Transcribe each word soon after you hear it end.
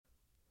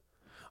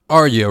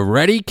Are you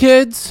ready,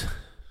 kids?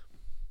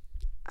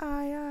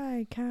 Aye,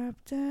 aye,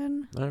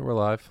 Captain. All right, we're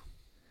live.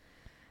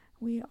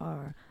 We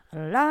are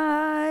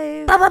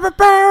live. Bow, bow, bow,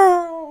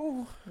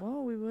 bow.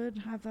 Well, we would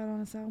have that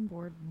on a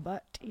soundboard,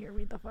 but here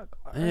we the fuck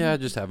are. Yeah, I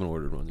just haven't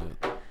ordered one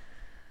yet.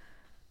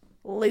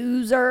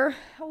 Loser.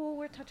 Oh,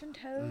 we're touching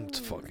toes. It's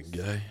fucking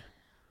gay.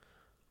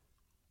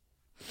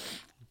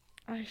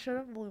 I should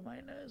have blew my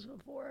nose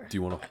before. Do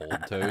you want to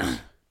hold toes?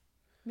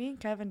 Me and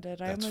Kevin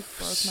did. I almost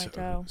broke my so,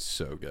 toe.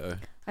 So gay.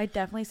 I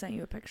definitely sent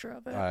you a picture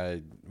of it.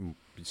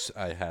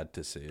 I had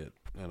to see it,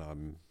 and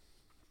I'm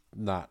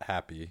not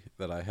happy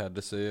that I had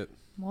to see it.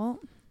 Well,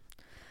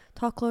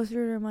 talk closer to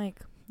your mic.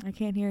 I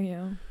can't hear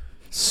you.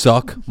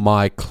 Suck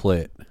my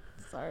clit.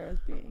 Sorry, I was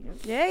being...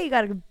 Yeah, you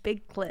got a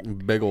big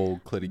clit. Big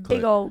old clitty clit.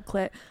 Big old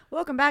clit.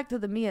 Welcome back to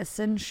the Mia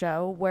Sin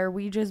Show, where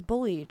we just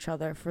bully each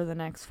other for the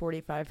next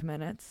 45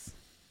 minutes.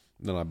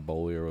 Then I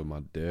bully her with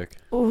my dick.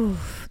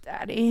 Oof,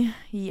 Daddy.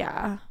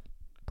 Yeah.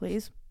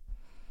 Please.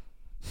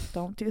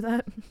 Don't do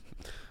that.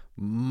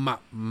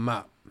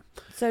 Mop.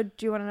 So,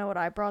 do you want to know what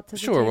I brought to the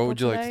Sure, table what would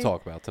you like today? to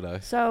talk about today?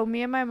 So,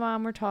 me and my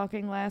mom were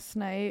talking last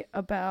night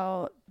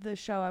about the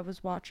show I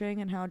was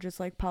watching and how just,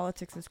 like,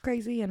 politics is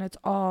crazy and it's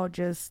all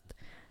just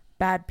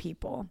bad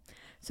people.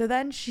 So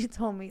then she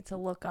told me to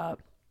look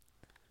up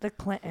the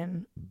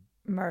Clinton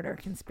murder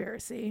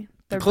conspiracy.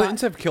 The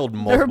Clintons have killed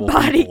multiple their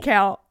body people.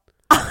 count.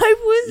 I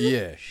was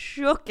Yeah.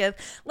 shooketh.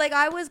 Like,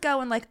 I was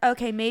going like,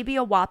 okay, maybe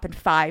a whopping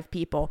 5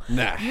 people.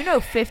 Nah. You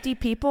know 50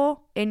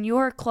 people in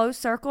your close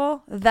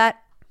circle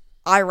that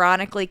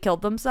ironically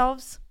killed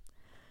themselves?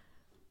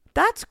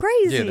 That's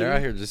crazy. Yeah, they're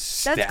out here just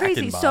stacking That's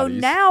crazy. bodies. So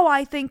now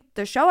I think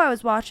the show I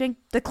was watching,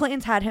 the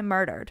Clintons had him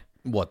murdered.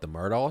 What, the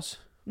Murdaughs?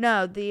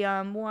 No, the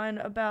one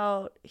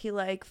about he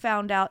like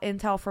found out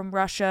intel from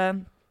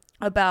Russia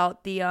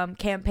about the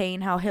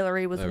campaign, how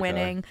Hillary was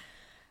winning.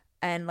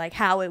 And, like,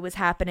 how it was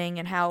happening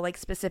and how, like,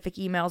 specific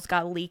emails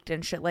got leaked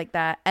and shit like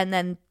that. And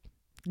then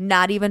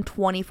not even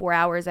 24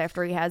 hours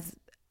after he has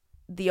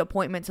the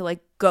appointment to,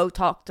 like, go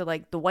talk to,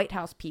 like, the White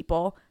House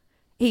people,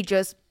 he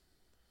just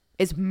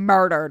is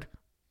murdered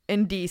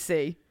in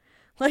D.C.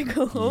 Like,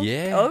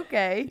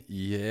 okay.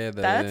 Yeah.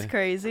 That's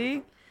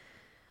crazy.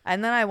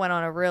 And then I went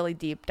on a really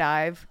deep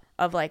dive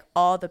of, like,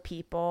 all the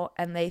people.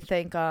 And they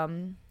think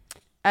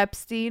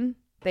Epstein,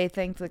 they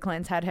think the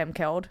Clintons had him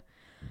killed.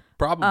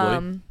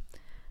 Probably.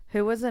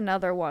 Who was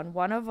another one?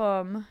 One of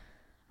them...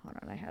 Hold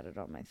on, I had it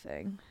on my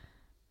thing.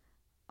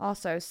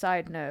 Also,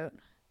 side note.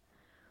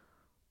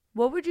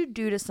 What would you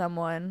do to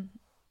someone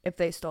if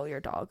they stole your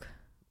dog?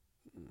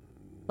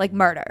 Like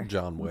murder.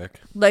 John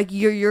Wick. Like,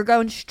 you're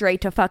going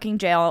straight to fucking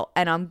jail,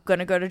 and I'm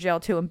gonna go to jail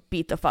too and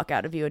beat the fuck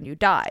out of you and you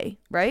die,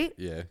 right?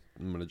 Yeah,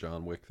 I'm gonna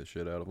John Wick the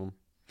shit out of him.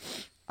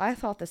 I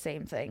thought the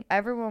same thing.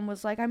 Everyone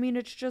was like, I mean,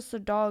 it's just a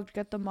dog,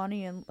 get the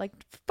money, and like,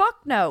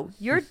 fuck no.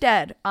 You're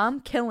dead. I'm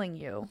killing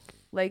you.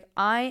 Like,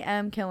 I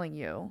am killing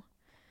you.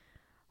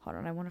 Hold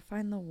on, I want to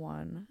find the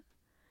one.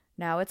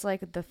 Now it's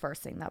like the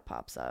first thing that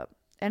pops up.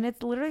 And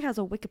it literally has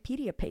a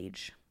Wikipedia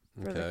page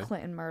for the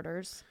Clinton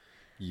murders.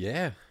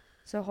 Yeah.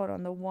 So hold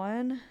on, the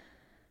one.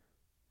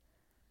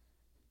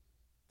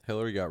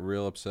 Hillary got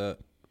real upset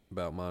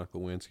about Monica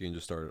Lewinsky and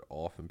just started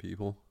offing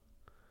people.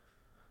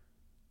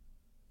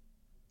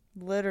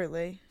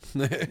 Literally.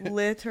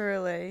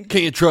 Literally.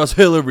 Can't trust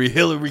Hillary.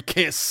 Hillary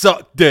can't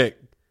suck dick.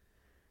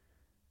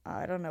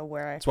 I don't know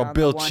where I That's found why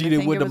Bill the one.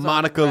 cheated with the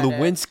Monica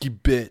Lewinsky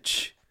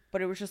bitch.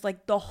 But it was just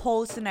like the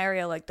whole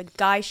scenario. Like, the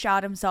guy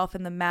shot himself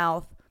in the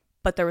mouth,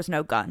 but there was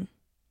no gun.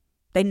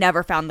 They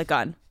never found the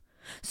gun.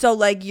 So,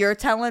 like, you're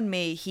telling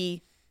me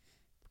he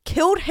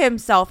killed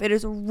himself. It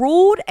is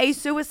ruled a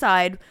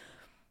suicide,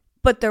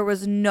 but there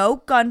was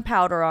no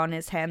gunpowder on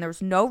his hand. There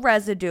was no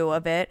residue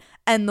of it.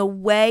 And the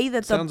way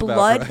that the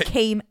blood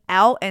came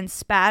out and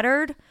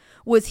spattered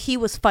was he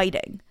was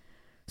fighting.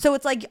 So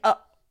it's like...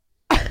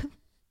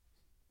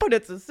 But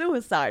it's a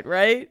suicide,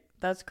 right?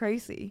 That's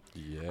crazy.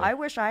 Yeah. I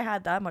wish I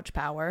had that much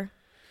power.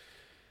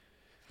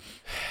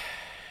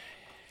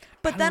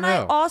 But then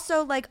I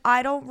also, like,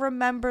 I don't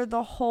remember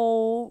the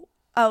whole...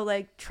 Oh,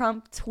 like,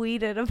 Trump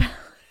tweeted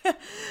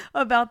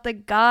about the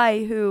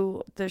guy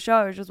who the show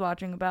I was just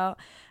watching about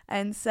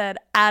and said,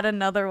 add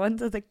another one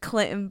to the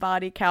Clinton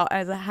body count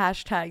as a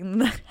hashtag. And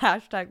the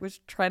hashtag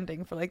was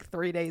trending for, like,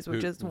 3 days,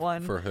 which is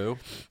one. For who?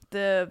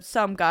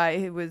 Some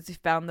guy who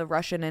found the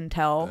Russian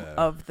intel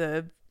of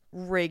the...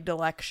 rigged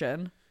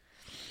election.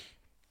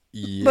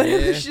 Yeah, but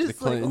it was just the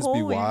Clintons like, be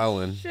holy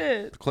wildin'.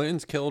 shit. The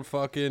Clintons killed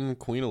fucking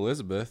Queen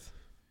Elizabeth.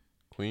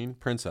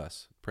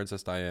 Princess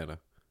Diana.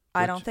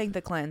 I don't think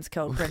the Clintons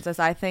killed Princess.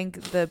 I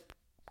think the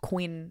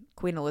Queen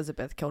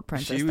Elizabeth killed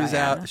Princess She was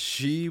Diana. out.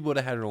 She would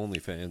have had her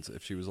OnlyFans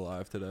if she was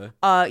alive today.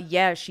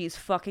 Yeah, she's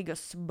fucking a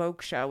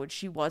smoke show, which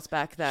she was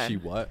back then. She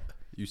what?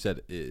 You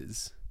said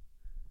is.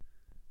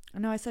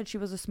 No, I said she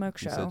was a smoke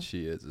show. You said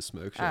she is a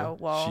smoke show. Oh,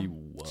 well,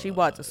 she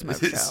was a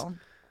smoke show.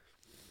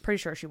 Pretty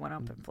sure she went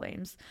up in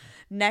flames.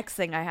 Next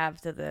thing I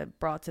have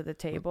brought to the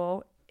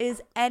table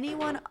is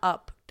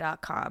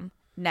anyoneUp.com.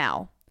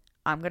 Now,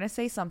 I'm going to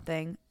say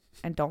something,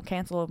 and don't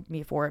cancel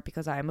me for it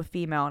because I am a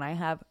female and I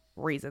have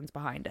reasons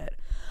behind it.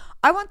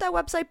 I want that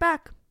website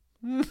back.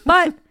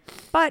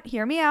 But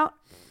hear me out.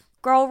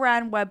 Girl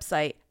ran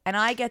website, and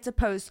I get to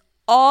post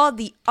all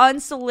the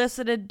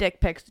unsolicited dick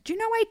pics. Did you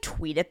know I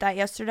tweeted that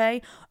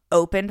yesterday?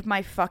 Opened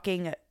my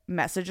fucking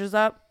messages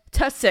up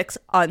to 6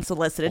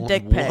 unsolicited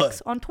dick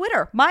pics on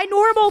Twitter. My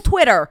normal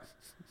Twitter.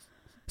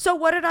 So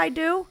what did I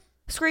do?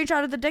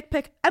 Screenshot of the dick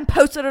pic and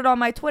posted it on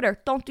my Twitter.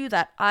 Don't do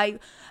that. I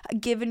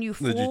given you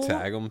full... Did you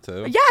tag them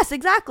too? Yes,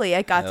 exactly.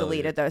 It got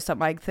deleted though.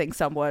 I think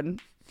someone...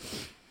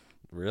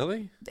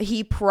 Really?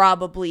 He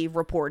probably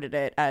reported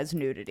it as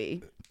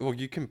nudity. Well,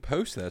 you can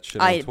post that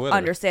shit on Twitter. I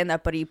understand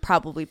that, but he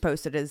probably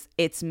posted as,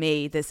 it's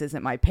me, this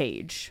isn't my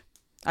page.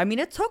 I mean,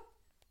 it took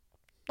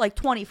like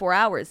 24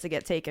 hours to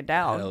get taken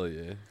down. Hell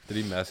yeah. Did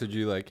he message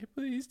you like,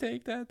 please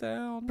take that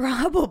down?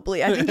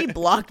 Probably. I think he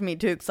blocked me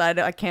too because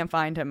I can't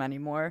find him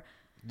anymore.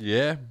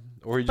 Yeah.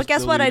 Or he just but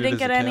guess what? I didn't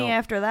get account. any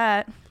after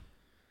that.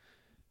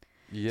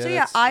 Yeah, so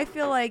yeah, I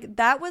feel like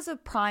that was a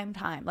prime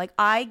time. Like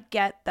I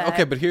get that.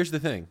 Okay, but here's the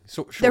thing.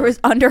 So sure. There was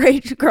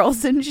underage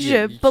girls and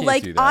shit, you but can't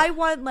like do that. I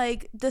want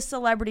like the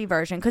celebrity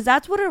version because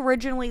that's what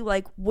originally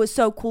like was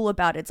so cool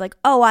about it. It's like,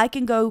 oh, I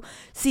can go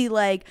see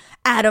like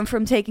Adam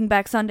from Taking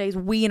Back Sunday's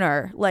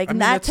wiener. Like and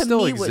that to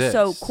me was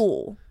so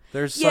cool.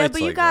 There's yeah, sites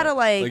but you like gotta that.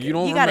 like you,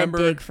 don't you gotta remember,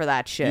 dig for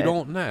that shit. You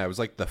don't know. It was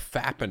like the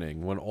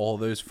fappening when all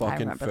those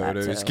fucking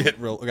photos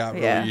got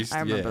released. I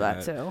remember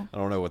that too. I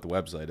don't know what the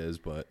website is,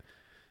 but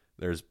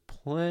there's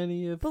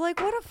plenty of. But like,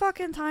 what a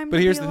fucking time. But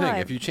to here's be the alive.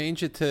 thing: if you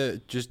change it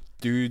to just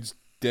dudes'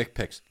 dick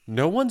pics,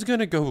 no one's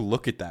gonna go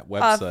look at that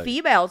website.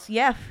 Females,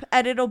 yeah,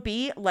 and it'll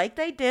be like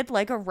they did,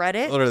 like a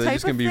Reddit Literally, type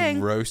just gonna of be thing.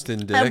 roasting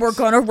dicks. And we're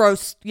gonna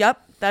roast.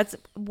 Yep, that's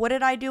what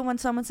did I do when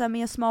someone sent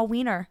me a small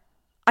wiener?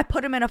 I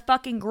put him in a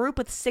fucking group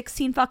with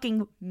 16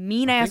 fucking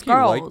mean ass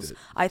girls.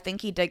 I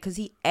think he did because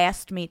he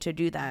asked me to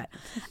do that.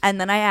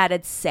 And then I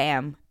added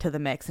Sam to the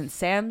mix, and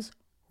Sam's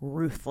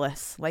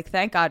ruthless. Like,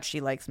 thank God she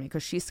likes me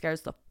because she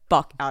scares the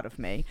fuck out of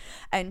me.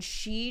 And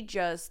she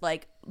just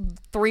like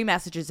 3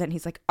 messages and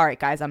he's like, all right,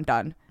 guys, I'm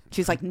done.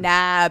 She's like,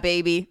 nah,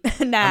 baby,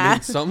 nah. I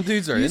mean, some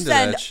dudes are into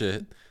that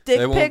shit. Dick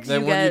they pics,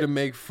 want you to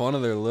make fun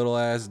of their little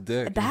ass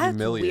dick. That's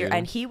weird.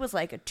 And he was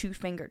like a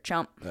 2-finger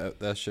chump.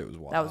 That shit was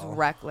wild. That was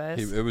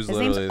reckless. It was His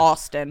literally, name's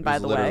Austin, by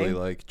the way. Literally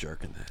like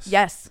jerking this.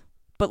 Yes,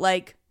 but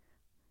like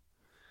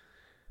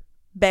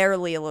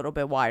barely a little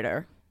bit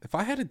wider. If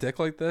I had a dick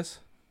like this,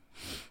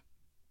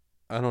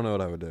 I don't know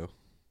what I would do.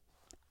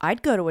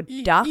 I'd go to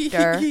a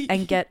doctor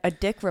and get a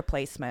dick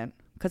replacement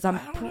because I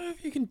don't know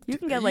if you can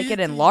get like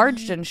it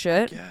enlarged and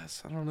shit.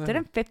 Yes, I don't know.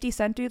 Didn't 50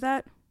 Cent do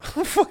that? I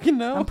don't fucking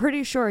know. I'm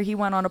pretty sure he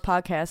went on a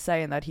podcast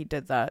saying that he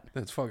did that.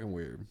 That's fucking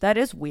weird. That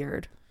is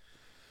weird.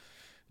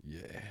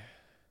 Yeah.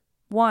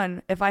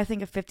 One, if I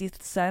think of 50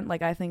 Cent,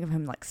 like I think of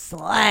him like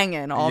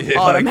slanging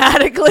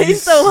automatically. Like,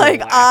 so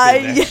like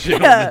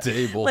shit on the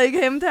table. like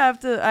him to have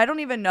to. I don't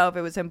even know if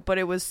it was him, but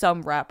it was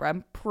some rapper.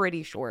 I'm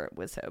pretty sure it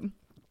was him.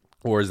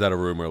 Or is that a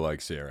rumor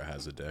like Sierra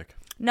has a dick?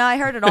 No, I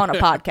heard it on a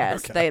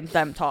podcast. Okay.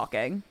 Them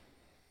talking.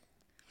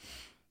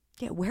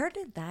 Yeah, where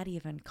did that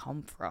even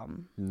come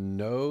from?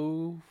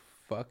 No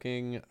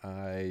fucking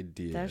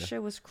idea. That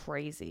shit was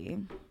crazy.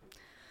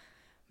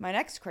 My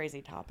next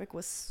crazy topic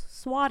was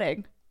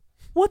swatting.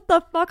 What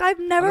the fuck? I've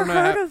never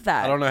heard of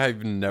that. I don't know how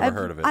you've never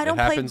heard of it. I don't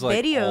play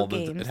video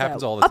games. games. It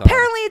happens though. all the time.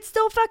 Apparently, it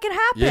still fucking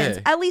happens. Yeah.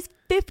 At least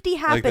 50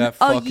 happen that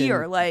a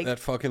year. Like that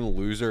fucking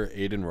loser,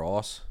 Aiden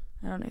Ross.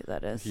 I don't know who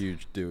that is.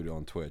 Huge dude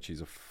on Twitch.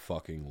 He's a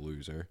fucking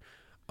loser.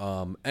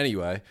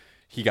 Anyway,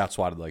 he got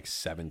swatted like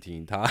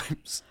 17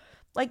 times.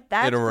 Like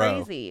that's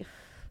crazy.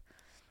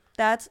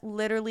 That's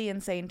literally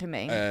insane to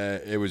me.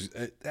 It was.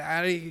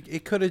 He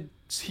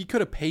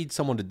could have paid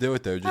someone to do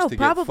it though. Just to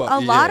probably get a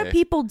lot of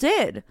people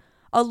did.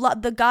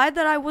 The guy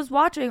that I was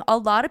watching, a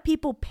lot of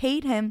people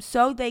paid him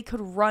so they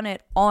could run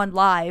it on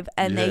live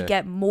and they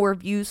get more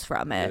views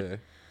from it. Yeah.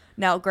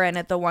 Now,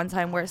 granted, the one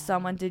time where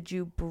someone did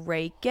you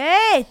break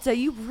it, so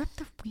you ripped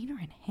the wiener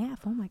in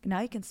half. Oh my!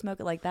 Now you can smoke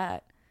it like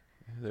that.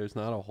 There's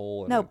not a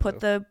hole in No, it, put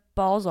the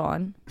balls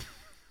on.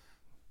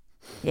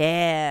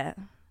 Yeah.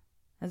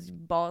 As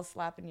balls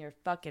slapping your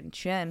fucking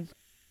chin.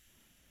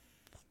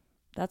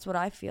 That's what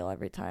I feel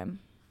every time.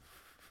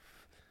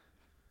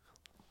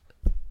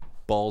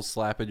 Balls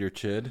slapping your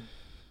chin?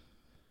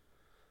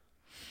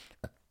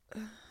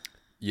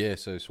 Yeah,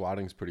 so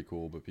swatting's pretty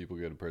cool, but people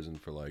go to prison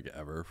for like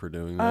ever for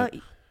doing that.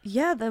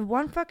 Yeah, the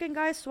one fucking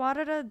guy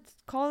swatted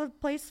called a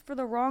place for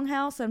the wrong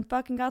house and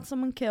fucking got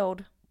someone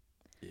killed.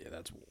 Yeah,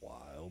 that's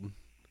wild.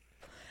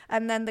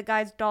 And then the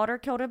guy's daughter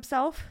killed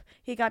himself.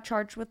 He got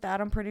charged with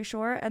that, I'm pretty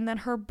sure. And then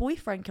her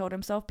boyfriend killed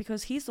himself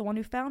because he's the one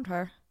who found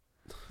her.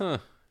 Huh.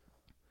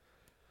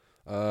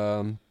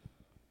 So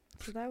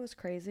that was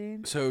crazy.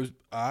 So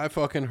I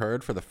fucking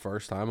heard for the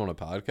first time on a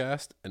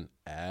podcast an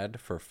ad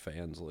for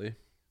Fansly.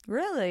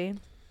 Really?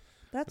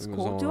 That's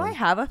cool. Do I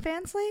have a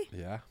Fansly?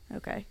 Yeah.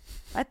 Okay.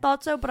 I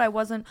thought so, but I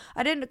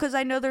didn't, because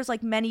I know there's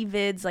like many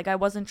vids. Like I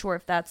wasn't sure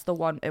if that's the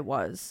one it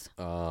was.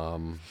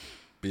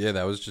 But yeah,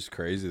 that was just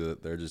crazy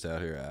that they're just out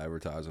here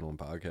advertising on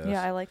podcasts.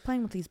 Yeah, I like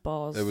playing with these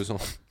balls. It was on.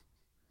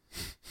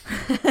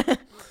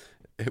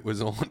 it was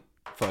on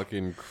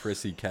fucking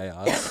Chrissy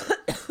Chaos.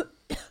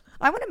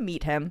 I want to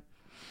meet him.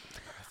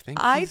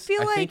 I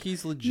think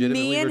he's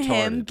legitimately me and retarded.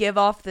 him give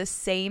off the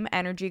same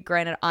energy.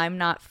 Granted, I'm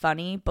not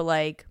funny, but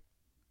like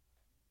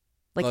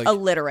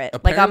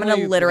illiterate. Like I'm an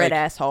illiterate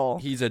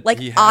asshole.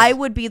 I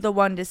would be the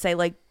one to say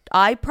like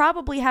I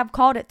probably have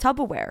called it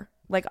Tupperware.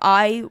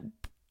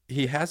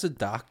 He has a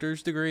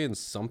doctor's degree in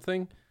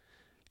something.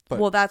 But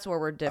well, that's where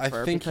we're different.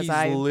 I think because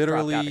he's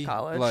literally dropped out of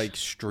college. like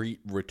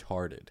street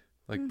retarded,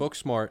 like book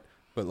smart,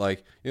 but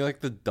like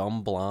like the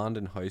dumb blonde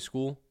in high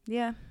school.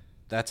 Yeah,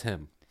 that's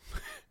him.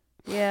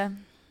 Yeah,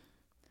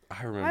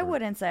 I remember. I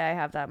wouldn't say I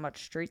have that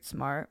much street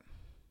smart,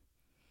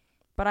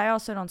 but I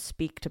also don't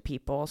speak to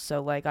people,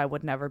 so like I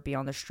would never be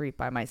on the street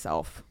by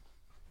myself.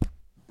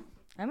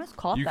 I almost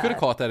caught that. You could have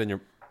caught that in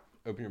your.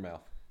 Open your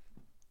mouth.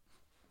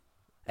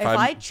 If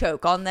I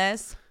choke on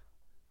this.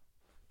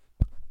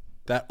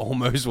 That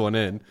almost went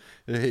in.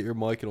 It hit your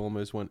mic and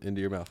almost went into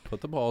your mouth.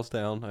 Put the balls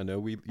down. I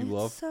know you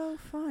love. It's so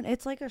fun.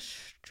 It's like a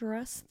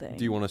stress thing.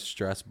 Do you want to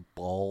stress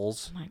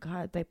balls? Oh my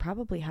god, they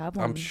probably have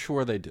one. I'm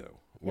sure they do.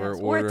 Yes.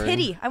 Or a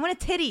titty. I want a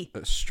titty.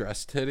 A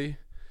stress titty.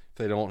 If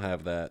they don't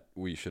have that,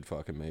 we should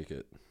fucking make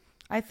it.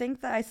 I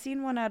think that I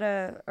seen one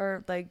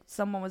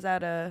someone was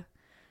at a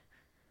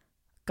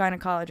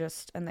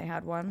gynecologist and they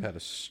had one.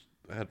 Had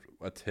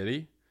a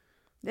titty.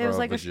 It was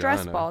like a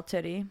stress ball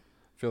titty.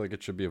 I feel like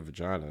it should be a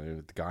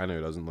vagina. The gyno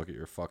doesn't look at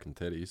your fucking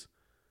titties.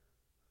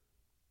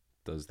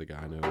 Does the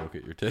gyno look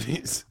at your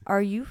titties?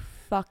 Are you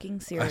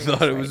fucking serious? I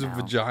thought it was a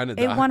vagina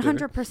doctor.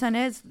 It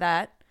 100% is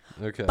that.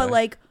 Okay. But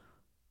like,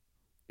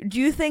 do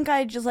you think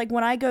I just like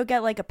when I go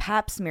get like a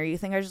pap smear, you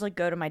think I just like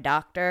go to my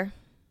doctor?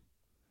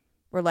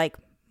 Or like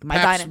my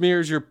pap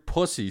smears your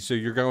pussy, so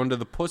you're going to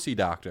the pussy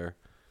doctor.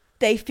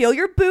 They feel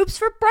your boobs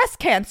for breast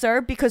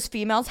cancer because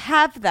females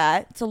have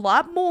that. It's a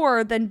lot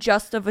more than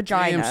just a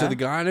vagina. Damn, so the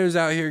gyno's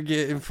out here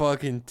getting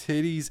fucking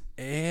titties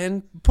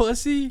and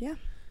pussy? Yeah.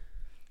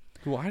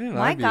 Why didn't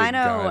my I be a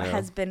gyno?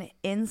 has been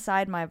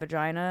inside my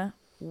vagina.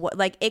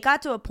 Like, it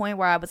got to a point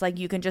where I was like,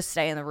 you can just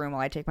stay in the room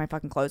while I take my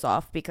fucking clothes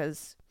off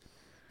because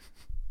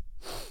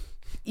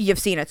you've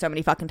seen it so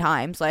many fucking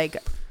times. Like,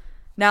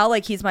 now,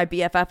 like, he's my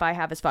BFF. I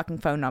have his fucking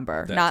phone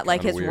number. That's not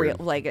like his weird. real,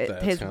 like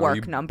That's his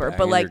work number,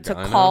 but like to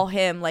call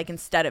him like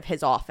instead of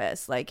his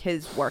office, like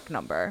his work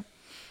number.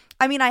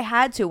 I mean, I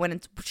had to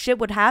when shit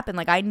would happen.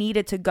 Like, I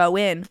needed to go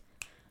in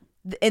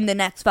the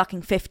next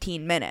fucking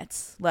 15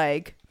 minutes.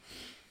 Like,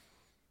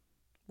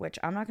 which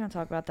I'm not going to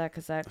talk about that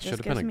because that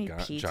just gives me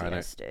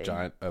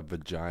PTSD. A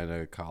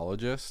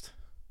vaginacologist.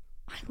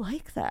 I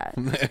like that.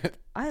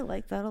 I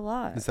like that a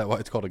lot. Is that why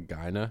it's called a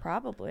gyna?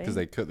 Probably. Because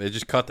they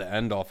just cut the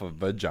end off of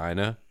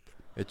vagina.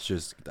 It's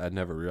just, I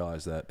never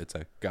realized that. It's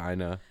a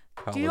gynecologist.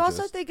 Do you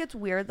also think it's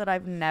weird that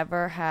I've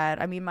never had,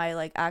 I mean, my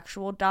like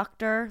actual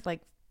doctor,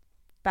 like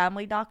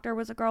family doctor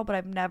was a girl, but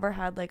I've never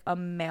had like a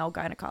male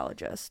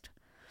gynecologist.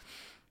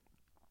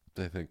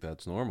 They think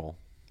that's normal.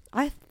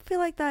 I feel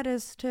like that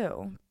is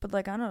too. But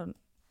like, I don't.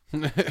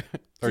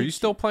 Are you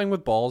still playing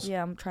with balls?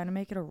 Yeah, I'm trying to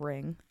make it a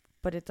ring.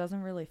 But it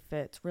doesn't really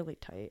fit. It's really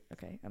tight.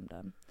 Okay, I'm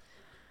done.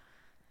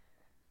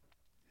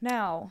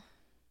 Now,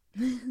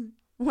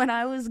 when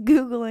I was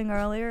Googling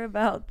earlier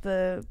about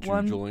the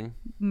one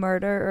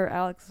murder or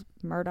Alex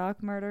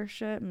Murdaugh murder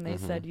shit, and they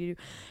said you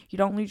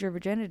don't lose your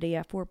virginity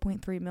at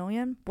 4.3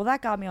 million. Well,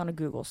 that got me on a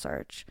Google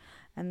search.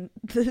 And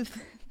the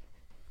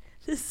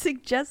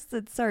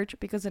suggested search,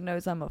 because it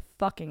knows I'm a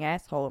fucking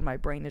asshole and my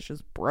brain is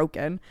just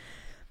broken.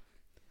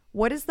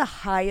 What is the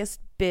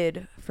highest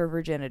bid for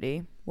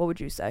virginity? What would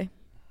you say?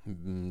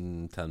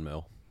 10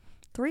 mil.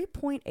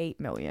 3.8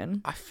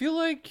 million. I feel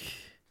like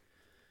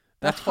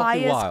that's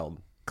fucking wild.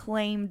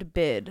 Claimed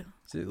bid.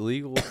 Is it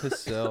legal to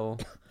sell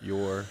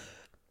your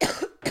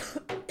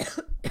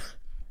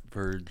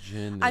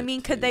virginity? I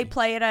mean, could they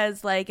play it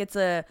as like it's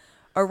a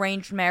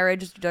arranged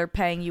marriage? They're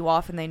paying you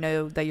off and they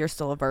know that you're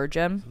still a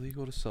virgin. It's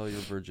legal to sell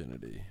your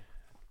virginity.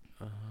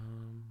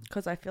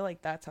 Because I feel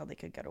like that's how they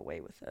could get away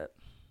with it.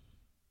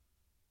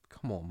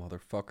 Come on,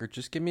 motherfucker.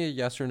 Just give me a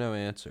yes or no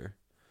answer.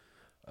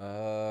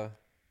 Oh,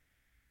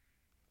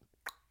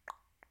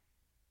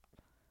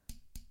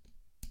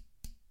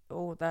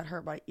 that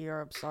hurt my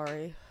ear. I'm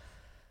sorry.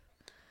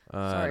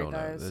 I don't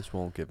know. This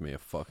won't give me a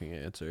fucking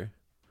answer.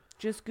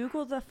 Just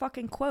Google the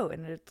fucking quote,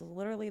 and it's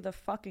literally the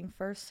fucking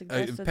first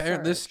suggested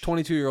search. This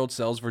 22-year-old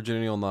sells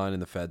virginity online,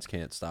 and the feds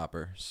can't stop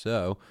her.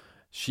 So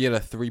she had a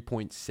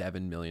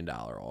 $3.7 million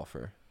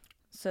offer.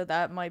 So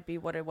that might be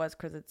what it was,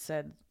 because it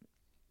said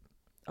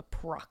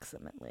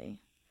approximately.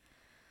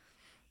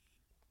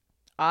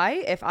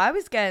 If I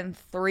was getting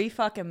 3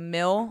 fucking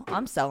mil,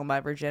 I'm selling my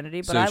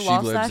virginity, but I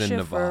lost that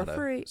shit for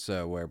free.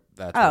 So where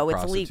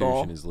it's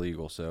legal. Is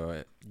legal.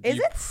 So is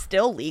it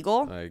still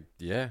legal?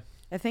 Yeah.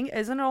 I think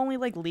isn't it only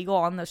like legal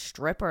on the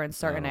strip or in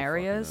certain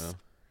areas?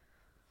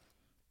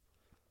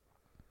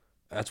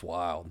 That's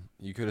wild.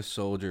 You could have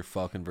sold your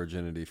fucking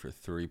virginity for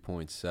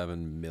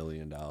 $3.7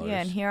 million. Yeah,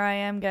 and here I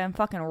am getting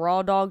fucking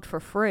raw dogged for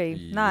free.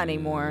 Yeah. Not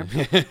anymore.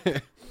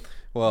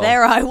 Well,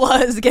 there I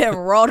was getting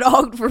raw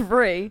dogged for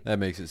free. That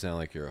makes it sound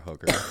like you're a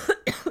hooker.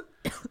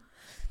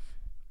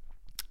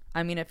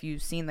 I mean, if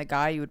you've seen the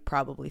guy, you would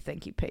probably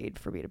think he paid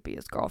for me to be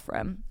his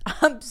girlfriend.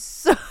 I'm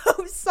so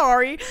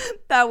sorry.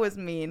 That was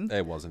mean.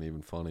 It wasn't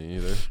even funny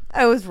either.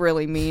 That was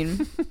really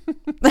mean.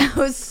 That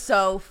was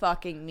so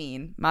fucking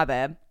mean. My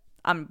bad.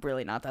 I'm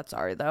really not that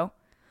sorry, though.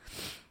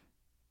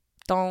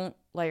 Don't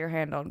lay your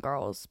hand on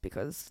girls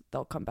because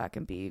they'll come back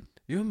and be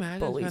You imagine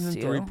bullies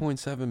spending to you.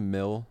 3.7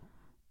 mil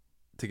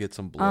to get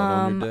some blood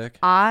on your dick?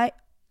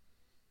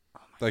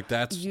 Like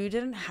that's You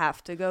didn't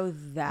have to go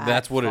that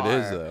That's what far. it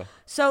is, though.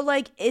 So,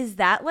 like, is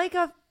that like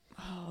a...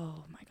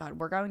 Oh, my God.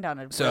 We're going down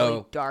a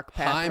really dark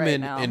path right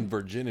hymen now. and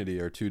virginity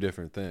are two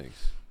different things.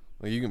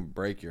 Like, you can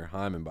break your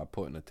hymen by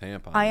putting a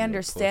tampon in I your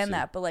understand pussy.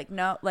 that, but, like,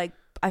 no, like,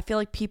 I feel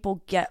like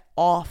people get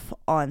off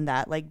on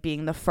that, like,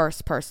 being the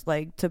first person,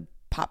 like, to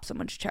pop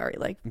someone's cherry,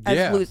 like,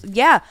 as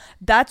yeah,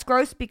 that's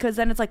gross because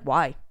then it's like,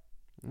 why?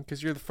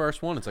 Because you're the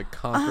first one. It's like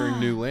conquering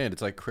new land.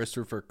 It's like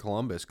Christopher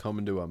Columbus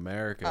coming to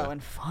America. Oh,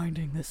 and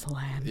finding this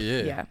land.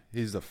 Yeah.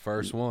 He's the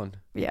first one.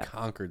 Yeah. He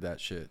conquered that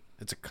shit.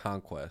 It's a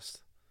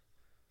conquest.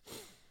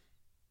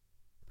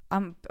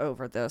 I'm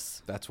over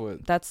this.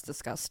 That's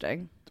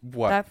disgusting.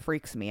 What? That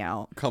freaks me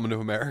out. Coming to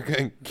America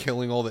and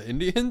killing all the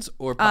Indians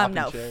or popping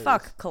no, cherries?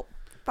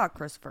 fuck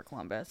Christopher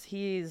Columbus.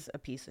 He's a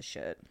piece of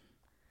shit.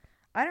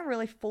 I didn't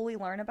really fully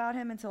learn about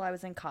him until I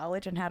was in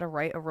college and had to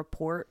write a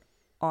report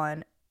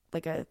on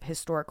like a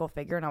historical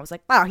figure, and I was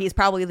like, wow, he's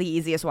probably the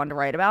easiest one to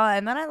write about.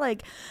 And then I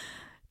like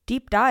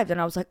deep dived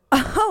and I was like,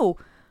 oh,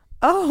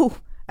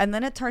 and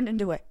then it turned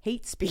into a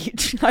hate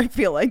speech. I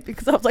feel like,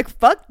 because I was like,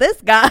 fuck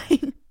this guy.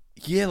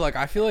 Yeah, like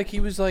I feel like he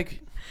was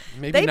like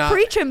maybe they not,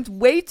 preach him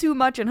way too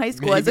much in high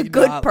school as a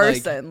good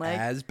person, like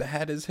as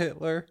bad as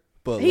Hitler,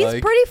 but he's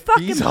like, pretty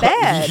fucking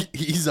bad.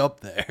 He's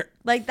up there.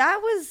 Like that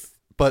was,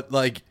 but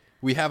like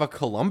we have a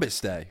Columbus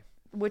Day,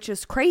 which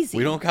is crazy.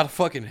 We don't got a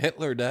fucking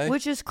Hitler Day,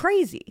 which is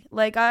crazy.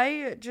 Like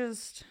do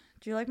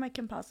you like my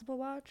Kim Possible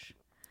watch?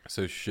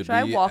 So should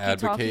I we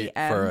advocate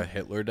for a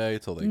Hitler Day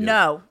till they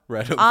get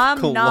rid of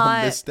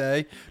Columbus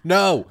Day?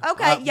 No.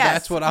 Okay, yes.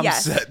 That's what I'm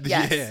saying.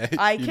 Yes.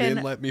 Yeah, you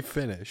didn't let me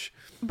finish.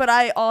 But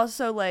I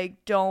also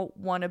like don't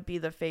want to be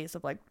the face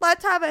of like,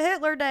 let's have a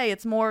Hitler Day.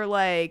 It's more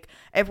like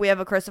if we have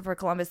a Christopher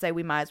Columbus Day,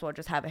 we might as well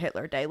just have a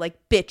Hitler Day.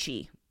 Like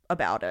bitchy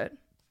about it.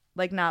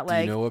 Like not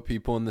like. Do you know what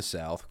people in the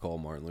South call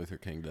Martin Luther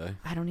King Day?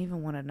 I don't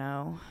even want to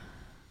know.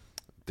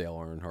 Dale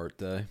Earnhardt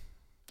Day.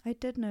 I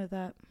did know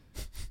that.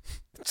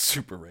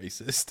 Super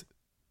racist.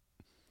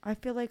 I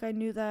feel like I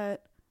knew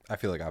that. I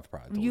feel like I've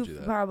probably told you that.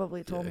 You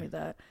probably told me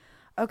that.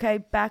 Okay,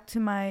 back to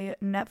my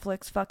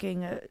Netflix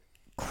fucking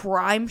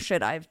crime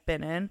shit I've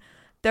been in.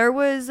 There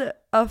was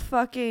a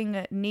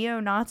fucking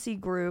neo-Nazi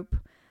group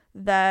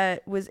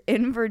that was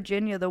in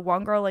Virginia. The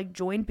one girl like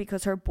joined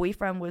because her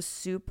boyfriend was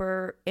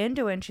super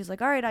into it. And she's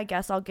like, all right, I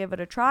guess I'll give it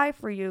a try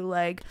for you.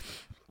 Like,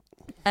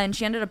 and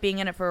she ended up being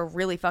in it for a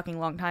really fucking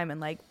long time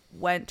and like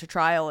went to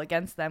trial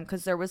against them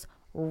because there was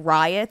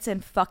riots in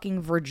fucking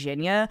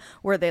Virginia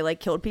where they like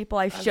killed people.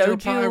 I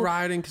showed you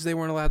rioting because they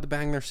weren't allowed to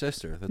bang their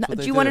sister. That's what they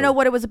do. Do you want to know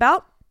what it was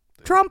about?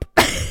 Trump.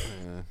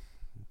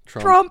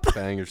 Trump.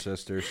 Bang your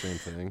sister, same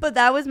thing. But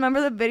that was,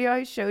 remember the video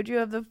I showed you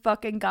of the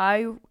fucking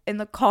guy in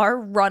the car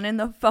running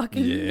the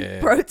fucking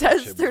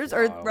protesters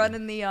or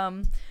running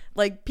the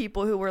like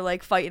people who were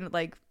like fighting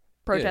like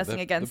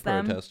protesting against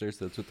them. Protesters,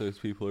 that's what those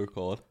people are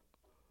called.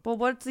 Well,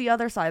 what's the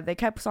other side? They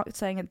kept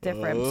saying it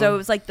different. So it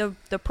was like the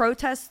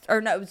protest, or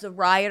no, it was the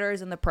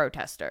rioters and the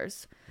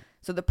protesters.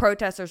 So the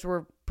protesters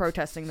were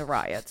protesting the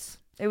riots.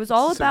 It was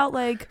all about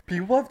like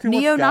people have too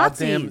much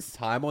goddamn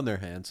time on their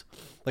hands.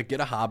 Like get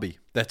a hobby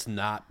that's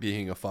not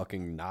being a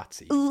fucking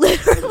Nazi.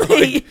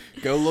 Literally, like,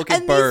 go look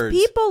at birds.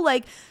 These people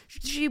like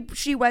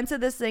she went to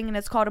this thing and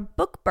it's called a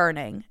book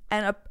burning,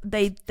 and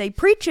they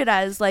preach it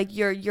as like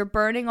you're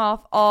burning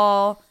off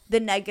all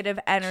the negative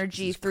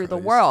energy through the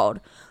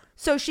world.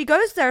 So she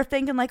goes there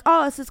thinking like,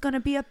 oh, this is going to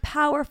be a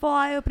powerful,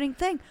 eye-opening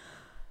thing.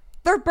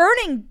 They're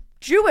burning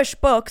Jewish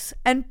books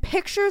and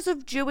pictures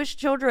of Jewish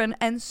children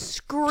and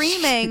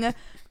screaming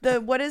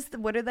what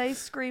do they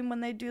scream when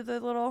they do the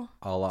little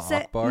Allah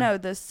Akbar? No,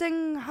 the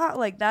sing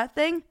like that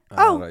thing.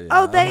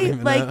 They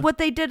like what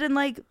they did in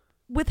like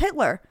with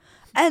Hitler.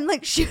 And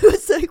like she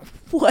was like,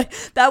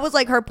 what? That was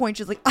like her point.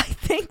 She's like, I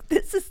think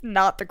this is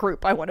not the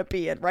group I want to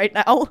be in right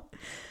now.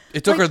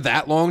 It took her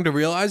that long to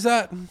realize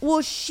that?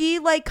 Well, she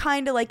like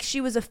kind of like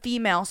she was a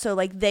female, so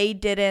like they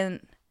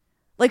didn't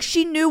like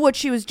she knew what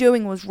she was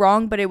doing was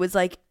wrong, but it was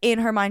like in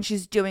her mind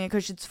she's doing it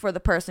because it's for the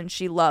person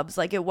she loves.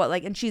 Like it was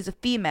like, and she's a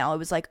female. It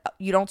was like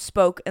you don't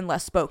spoke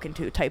unless spoken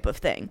to type of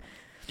thing.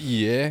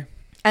 Yeah.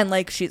 And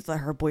like she's like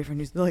her boyfriend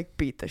used to like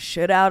beat the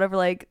shit out of her.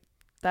 Like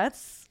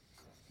that's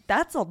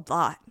a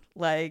lot.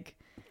 Like.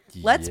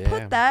 Let's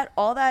put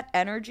all that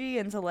energy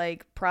into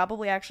like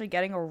probably actually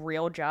getting a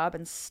real job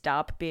and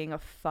stop being a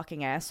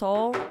fucking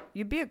asshole.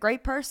 You'd be a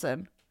great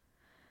person.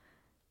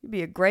 You'd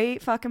be a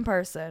great fucking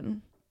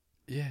person.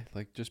 Yeah,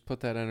 like just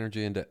put that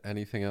energy into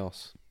anything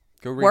else.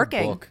 Go read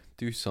a book.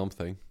 Do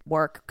something.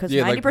 Work. Because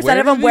 90%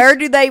 of them, where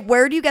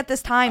do you get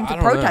this time to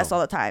protest all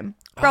the time?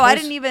 Bro, I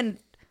didn't even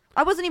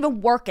I wasn't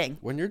even working.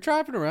 When you're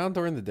driving around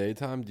during the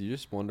daytime, do you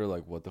just wonder,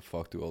 like, what the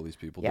fuck do all these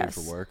people do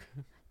for work?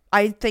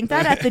 I think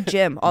that at the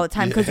gym all the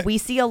time because we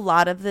see a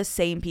lot of the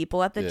same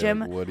people at the gym.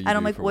 Like, and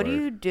I'm like, what do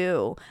you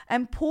do?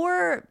 And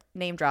poor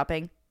name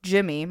dropping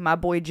Jimmy, my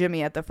boy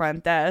Jimmy at the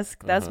front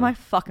desk. That's my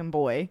fucking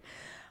boy.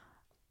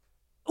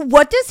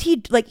 What does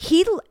he like?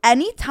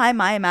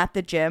 Anytime I am at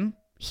the gym,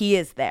 he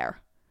is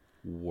there.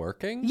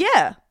 Working?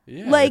 Yeah.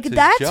 Like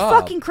that's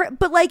fucking crazy.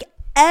 But like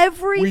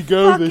we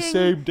go the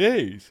same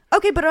days.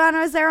 Okay, but when I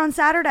was there on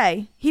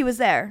Saturday, he was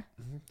there.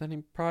 Then he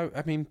probably.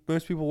 I mean,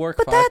 most people work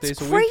but 5 days a week.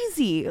 But that's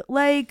crazy.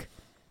 Like,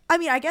 I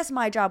mean, I guess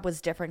my job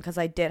was different because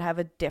I did have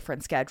a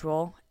different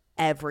schedule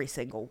every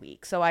single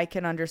week. So I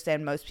can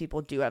understand most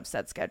people do have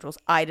set schedules.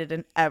 I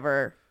didn't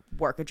ever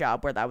work a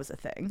job where that was a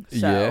thing. So.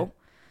 Yeah.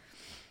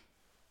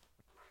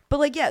 But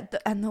like, yeah,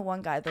 and the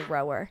one guy, the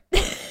rower,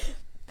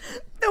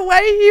 the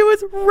way he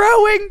was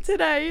rowing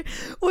today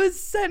was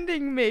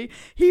sending me.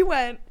 He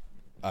went.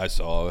 I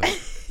saw it.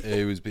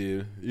 He was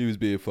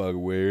being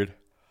fucking weird.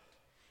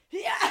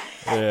 Yeah.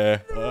 Yeah.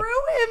 Threw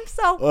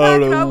himself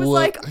back, and I was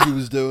like, he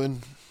was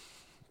doing.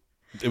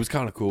 It was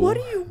kind of cool. What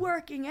are you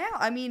working out?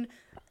 I mean,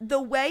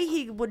 the way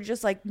he would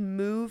just like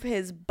move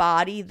his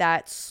body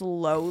that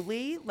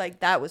slowly, like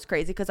that was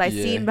crazy because I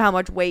seen how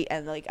much weight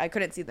and like I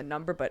couldn't see the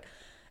number, but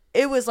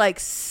it was like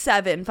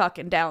 7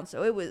 fucking down.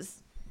 So it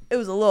was a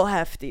little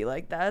hefty.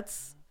 Like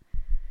that's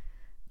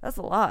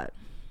a lot.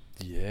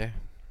 Yeah.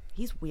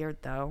 He's weird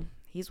though.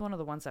 He's one of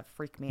the ones that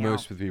freak me out.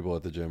 Most of the people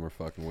at the gym are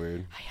fucking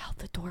weird. I held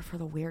the door for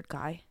the weird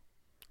guy.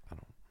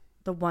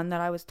 The one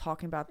that I was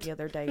talking about the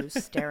other day who was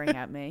staring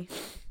at me.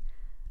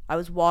 I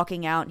was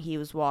walking out and he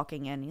was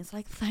walking in. He's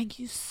like, thank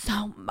you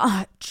so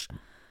much.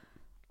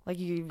 Like,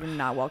 you even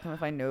not welcome.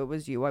 If I knew it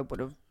was you, I would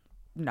have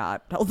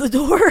not held the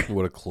door. You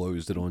would have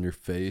closed it on your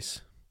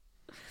face.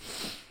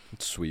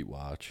 Sweet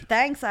watch.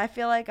 Thanks. I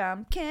feel like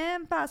I'm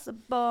Kim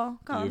Possible.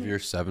 Do you have your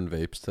 7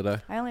 vapes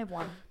today? I only have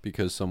 1.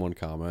 Because someone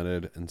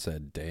commented and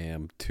said,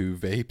 damn, 2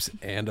 vapes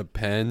and a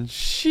pen.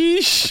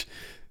 Sheesh.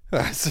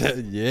 I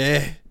said,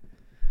 yeah.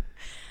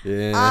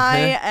 Yeah.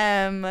 I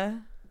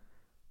am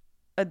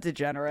a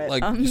degenerate.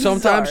 Like, I'm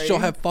sometimes sorry. she'll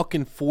have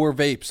fucking 4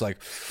 vapes.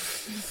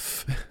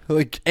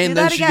 Like, and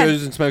then she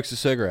goes and smokes a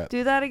cigarette.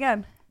 Do that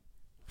again.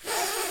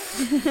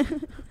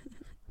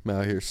 I'm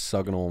out here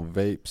sucking on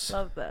vapes.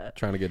 Love that.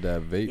 Trying to get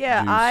that vape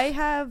Yeah, juice. I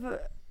have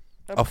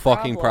a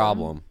fucking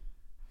problem.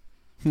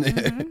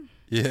 Mm-hmm.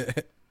 Yeah.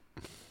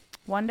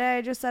 One day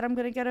I just said I'm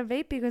going to get a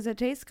vape because it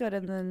tastes good.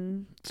 And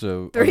then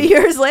So 3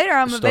 years later,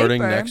 I'm a vapor.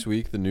 Starting next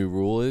week, the new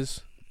rule is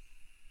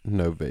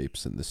no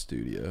vapes in the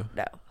studio.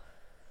 No.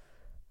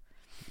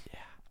 Yeah.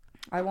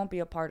 I won't be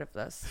a part of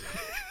this.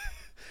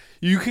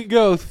 You can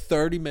go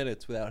 30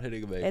 minutes without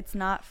hitting a vape. It's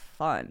not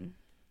fun.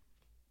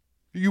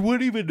 You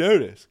wouldn't even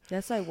notice.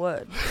 Yes, I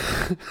would.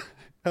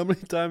 How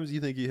many times do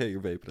you think you hit your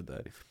vape in a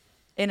day?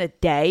 In a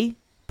day?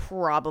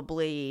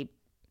 Probably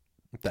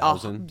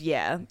 1,000?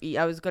 Yeah.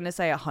 I was going to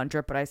say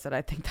 100, but I said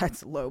I think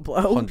that's low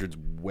blow. 100's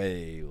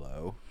way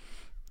low.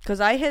 Because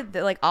I hit,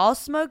 like, I'll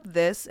smoke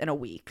this in a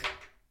week.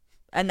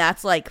 And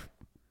that's, like,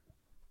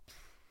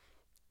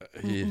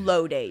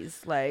 low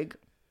days. Like,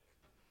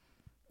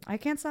 I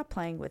can't stop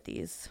playing with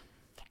these.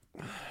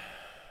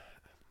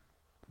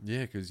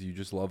 Yeah, because you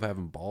just love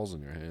having balls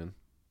in your hand.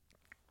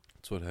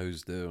 That's what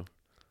hoes do.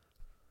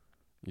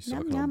 You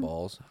sucking on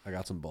balls? I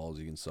got some balls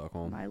you can suck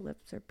on. My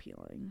lips are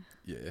peeling.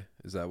 Yeah.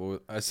 Is that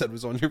what I said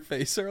was on your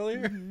face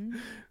earlier? Mm-hmm.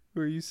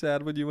 Were you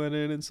sad when you went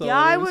in and saw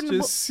I was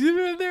wouldn't. Just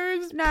there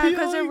is no,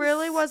 because it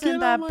really wasn't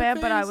that bad,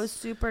 face. But I was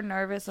super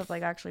nervous of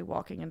like actually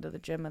walking into the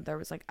gym and there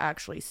was like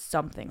actually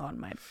something on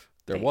my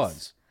There face.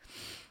 was.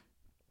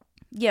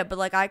 Yeah, but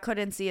like I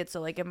couldn't see it,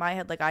 so like in my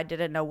head, like I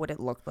didn't know what it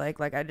looked like.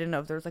 Like I didn't know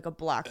if there was like a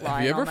black line.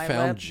 Have you ever on my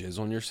found lip. jizz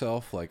on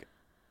yourself like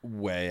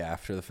way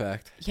after the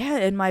fact? Yeah,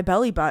 in my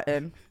belly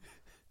button.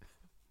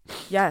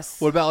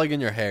 Yes. What about like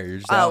in your hair? You're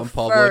just out in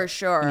public, for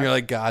sure. and you're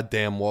like, God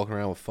damn, walking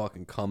around with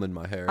fucking cum in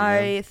my hair.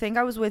 I think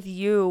I was with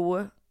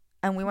you,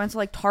 and we went to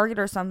like Target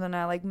or something. And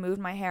I like moved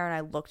my hair, and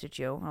I looked at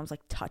you, and I was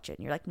like, touch it.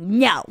 And you're like,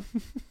 no,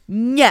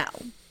 no.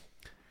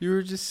 You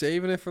were just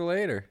saving it for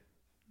later.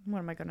 What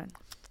am I gonna?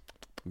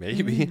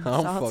 Maybe I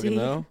don't fucking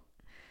know.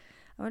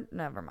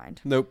 Never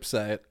mind. Nope,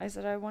 say it. I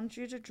said I want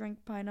you to drink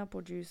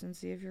pineapple juice and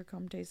see if your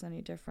cum tastes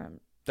any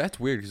different. That's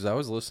weird because I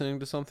was listening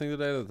to something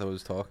today that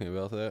was talking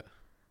about that.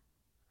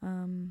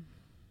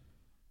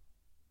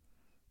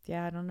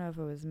 Yeah, I don't know if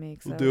it was me.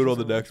 We'll do it on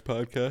the next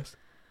podcast.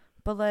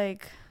 But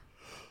like,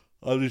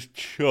 I'll just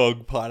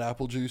chug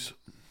pineapple juice.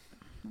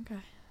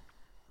 Okay.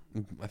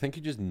 I think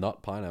you just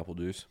nut pineapple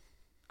juice.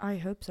 I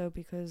hope so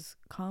because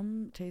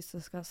cum tastes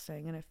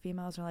disgusting, and if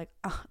females are like,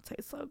 "Oh, it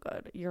tastes so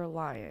good," you're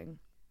lying.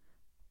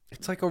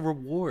 It's like a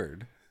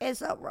reward.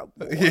 It's a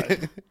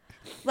reward.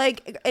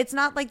 Like, it's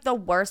not like the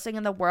worst thing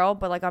in the world,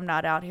 but like I'm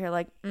not out here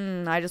like,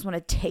 I just want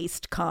to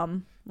taste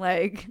cum.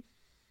 Like,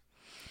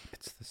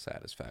 it's the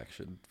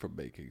satisfaction from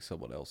making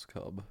someone else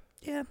cum.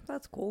 Yeah,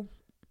 that's cool.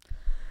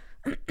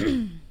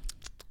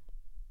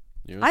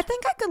 You know, I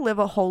think I could live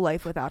a whole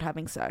life without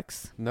having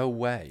sex. no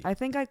way. I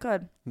think I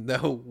could.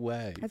 No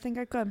way. I think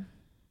I could.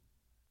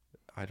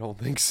 I don't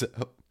think so.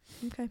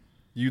 Okay.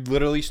 You'd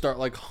literally start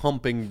like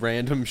humping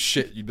random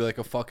shit. You'd be like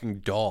a fucking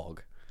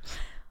dog.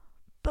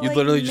 But You'd like,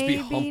 literally just be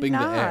maybe humping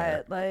not. the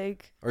air.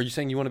 Like, Are you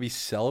saying you want to be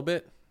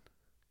celibate?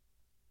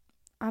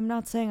 I'm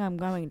not saying I'm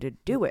going to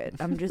do it.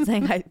 I'm just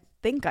saying I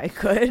think I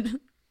could.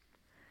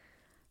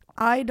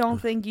 I don't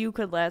think you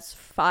could last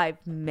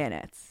 5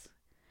 minutes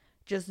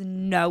just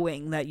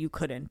knowing that you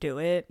couldn't do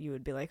it. You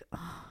would be like, oh,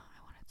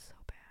 I want it so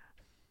bad.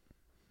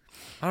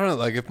 I don't know.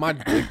 Like, if my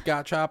dick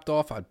got chopped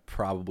off, I'd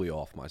probably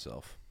off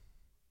myself.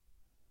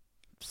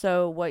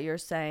 So what you're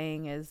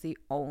saying is the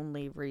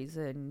only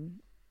reason,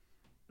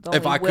 the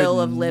If only I will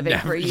could of living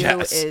never- for you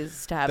yes.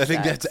 is to have I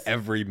think sex. that's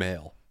every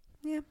male.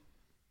 Yeah.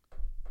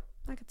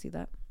 I could see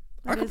that.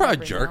 I could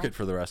probably jerk it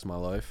for the rest of my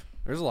life.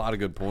 There's a lot of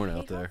good porn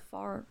out there. How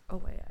far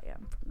away I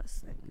am from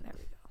this thing. There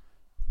we go.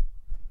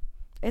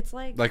 It's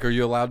like Like, are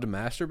you allowed to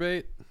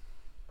masturbate?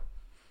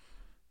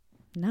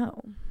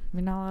 no,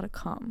 you're not allowed to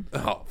come.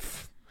 Oh,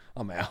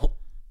 I'm out.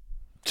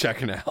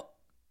 Checking out.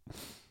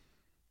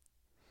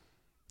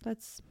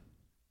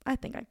 I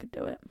think I could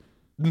do it.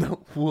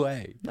 No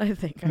way. I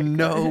think I could.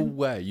 No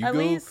way. You At go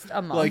least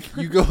a month. like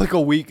you go like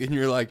a week and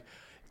you're like,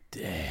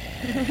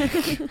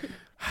 dick.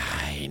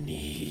 I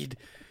need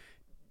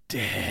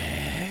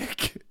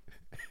dick.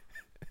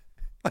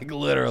 Like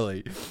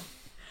literally.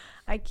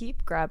 I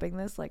keep grabbing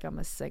this like I'm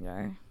a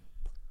singer.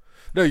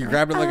 No, you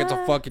grab it like it's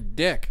a fucking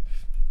dick.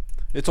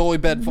 It's only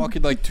been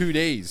fucking like 2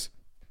 days.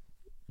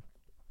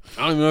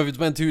 I don't even know if it's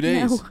been 2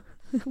 days. No.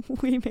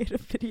 We made a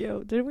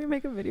video. Didn't we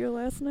make a video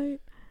last night?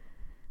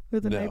 Or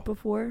the No. night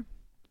before?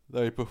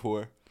 The night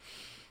before.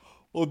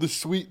 Oh, the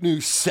sweet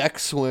new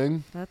sex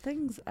swing. That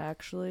thing's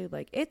actually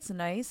like, it's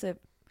nice.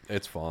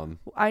 It's fun.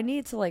 I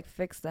need to like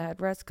fix the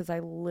headrest because I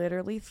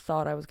literally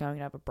thought I was going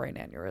to have a brain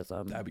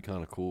aneurysm. That'd be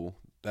kind of cool.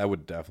 That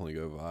would definitely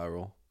go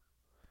viral.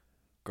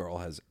 Girl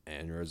has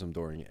aneurysm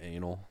during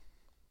anal.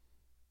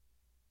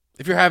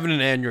 If you're having an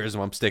aneurysm,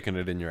 I'm sticking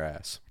it in your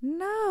ass.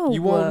 No.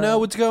 You won't know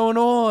what's going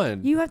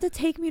on. You have to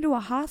take me to a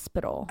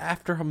hospital.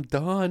 After I'm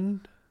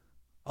done,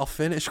 I'll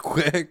finish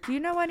quick. Do you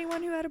know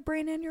anyone who had a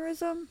brain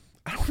aneurysm?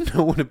 I don't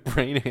know what a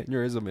brain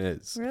aneurysm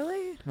is.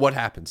 Really? What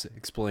happens?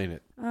 Explain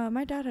it.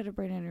 My dad had a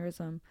brain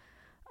aneurysm.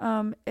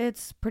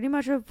 It's pretty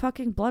much a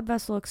fucking blood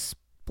vessel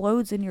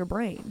explodes in your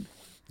brain.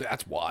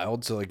 That's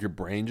wild. So, like, your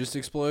brain just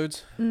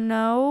explodes?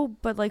 No,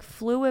 but like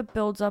fluid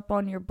builds up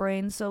on your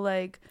brain. So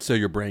like, So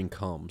your brain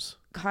comes.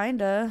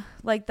 kinda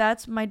like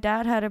my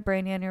dad had a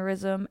brain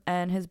aneurysm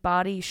and his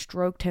body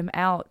stroked him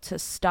out to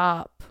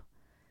stop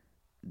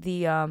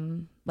the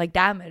like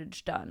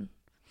damage done.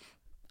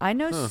 I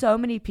know so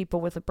many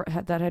people with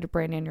that had a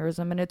brain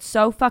aneurysm, and it's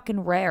so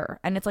fucking rare.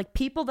 And it's like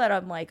people that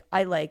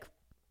I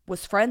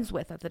was friends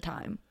with at the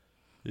time.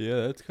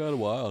 Yeah, that's kind of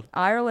wild.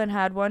 Ireland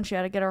had one. She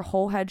had to get her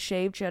whole head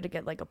shaved. She had to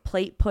get like a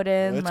plate put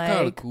in. That's like,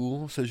 kind of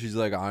cool. So she's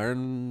like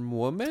Iron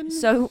Woman?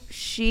 So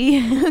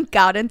she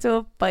got into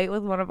a fight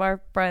with one of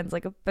our friends,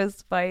 like a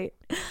fist fight,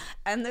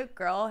 and the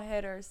girl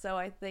hit her. So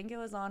I think it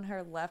was on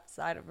her left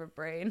side of her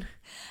brain,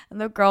 and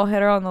the girl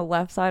hit her on the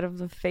left side of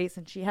the face,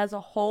 and she has a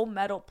whole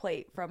metal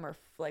plate from her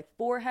like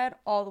forehead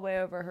all the way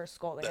over her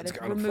skull. They had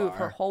to remove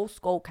her whole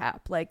skull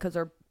cap, like because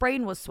her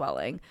brain was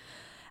swelling.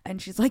 And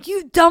she's like,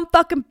 "You dumb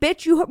fucking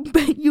bitch!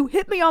 You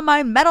hit me on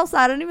my metal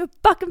side. I didn't even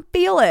fucking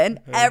feel it." And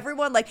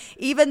everyone, like,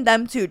 even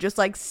them two, just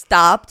like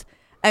stopped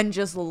and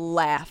just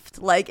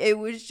laughed. Like it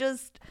was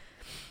just,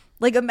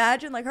 like,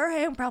 imagine like her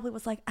hand probably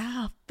was like,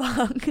 "Ah,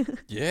 fuck."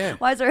 Yeah.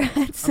 Why is her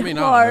head so I mean,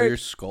 I hard? don't know, your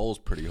skull's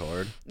pretty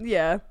hard.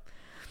 Yeah.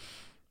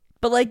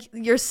 But like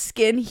your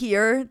skin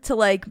here to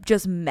like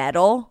just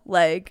metal,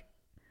 like,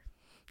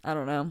 I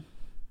don't know.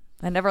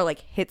 I never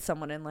like hit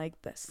someone in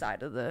like the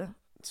side of the.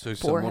 So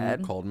forehead.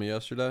 Someone called me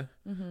yesterday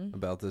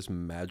about this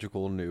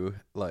magical new,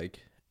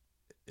 like,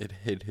 it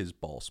hit his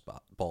bald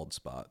spot.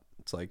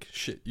 It's like,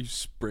 shit, you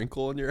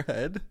sprinkle on your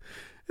head,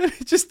 and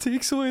it just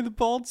takes away the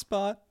bald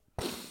spot.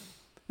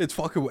 It's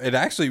fucking, it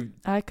actually.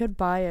 I could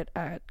buy it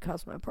at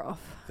Cosmoprof.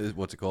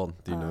 What's it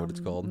called? Do you know what it's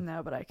called?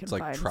 No, but I can It's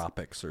like find.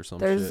 Tropics or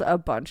something. There's a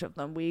bunch of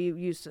them. We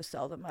used to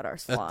sell them at our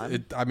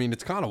salon. I mean,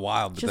 it's kind of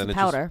wild, but Just then a it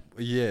powder.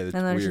 just. Yeah, it's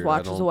And then it weird. just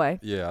washes away.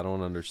 Yeah, I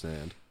don't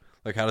understand.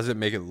 Like, how does it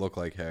make it look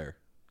like hair?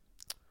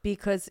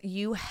 Because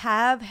you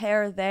have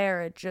hair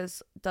there, it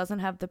just doesn't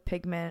have the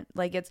pigment.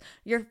 Like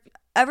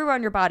everywhere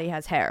on your body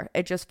has hair.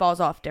 It just falls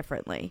off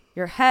differently.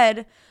 Your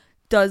head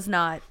does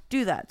not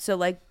do that. So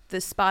like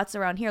the spots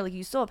around here, like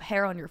you still have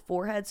hair on your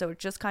forehead, so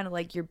it's just kind of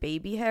like your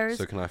baby hairs.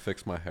 So can I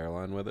fix my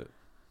hairline with it?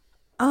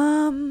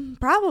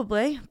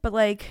 Probably, but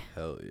like,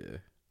 Hell yeah.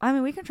 I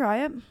mean, we can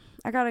try it.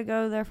 I gotta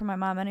go there for my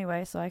mom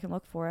anyway, so I can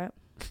look for it.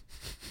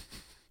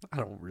 I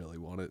don't really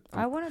want it.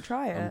 I want to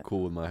try I'm it.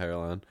 cool with my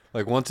hairline.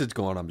 Like, once it's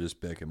gone, I'm just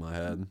big in my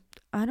head.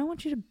 I don't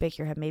want you to bake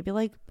your head. Maybe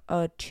like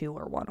a 2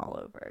 or 1 all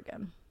over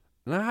again.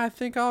 Nah, I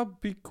think I'll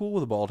be cool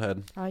with a bald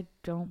head. I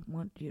don't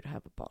want you to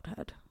have a bald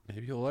head.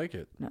 Maybe you'll like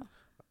it. No.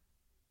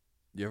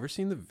 You ever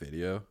seen the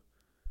video?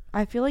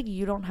 I feel like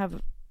you don't have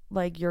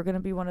like you're gonna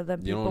be one of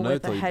them You people don't know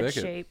with a till you head pick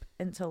it. shape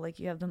until like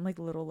you have them like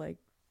little like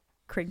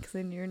crinks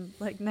in your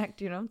like neck.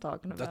 Do you know what I'm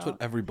talking about? That's what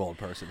every bald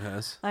person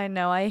has. I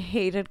know. I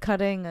hated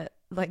cutting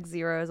like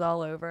zeros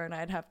all over, and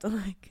I'd have to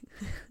like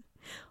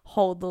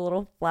hold the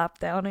little flap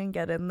down and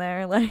get in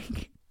there.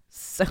 Like,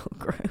 so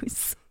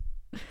gross.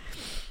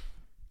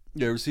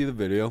 You ever see the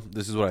video?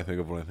 This is what I think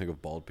of when I think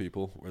of bald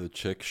people, where the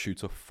chick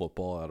shoots a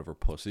football out of her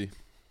pussy.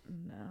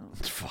 No.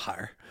 It's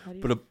fire. How do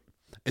you... But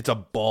it's a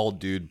bald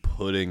dude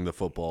putting the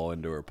football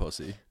into her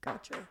pussy.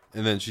 Gotcha.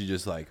 And then she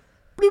just like,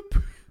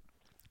 bloop.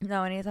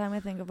 No, anytime I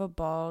think of a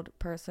bald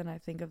person, I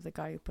think of the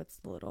guy who puts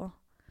the little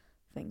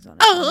things on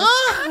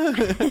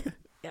it.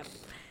 Yep.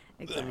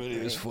 Exactly. That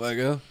video is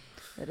fuego.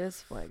 It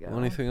is fuego.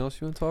 Anything else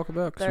you want to talk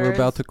about? Because we're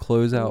about to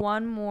close out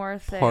one more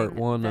thing part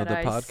one that of the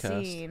I've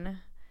podcast. seen,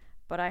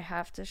 but I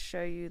have to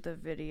show you the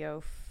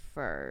video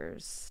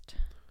first.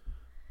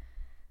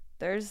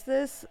 There's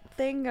this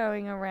thing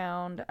going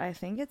around, I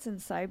think it's in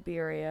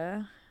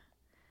Siberia,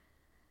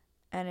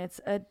 and it's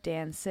a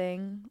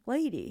dancing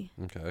lady.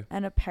 Okay.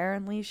 And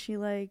apparently she,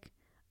 like,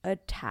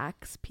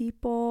 attacks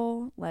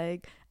people,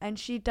 like, and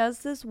she does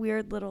this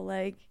weird little,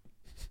 like,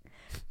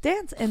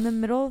 dance in the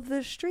middle of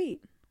the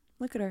street.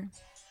 Look at her.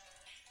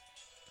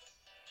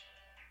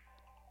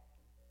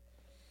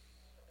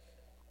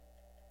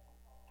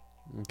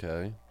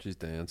 Okay. She's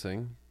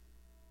dancing.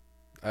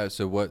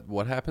 So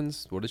what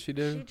happens? What does she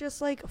do? She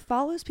just like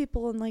follows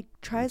people and like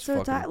tries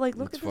to attack. Like,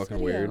 look at this fucking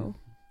video. weird.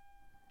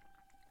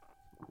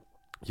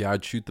 Yeah,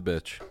 I'd shoot the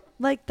bitch.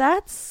 Like,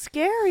 that's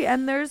scary.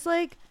 And there's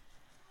like,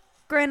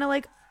 granted,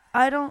 like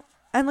I don't,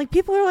 and like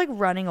people are like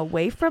running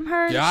away from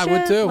her. And Yeah, shit. I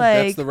would too.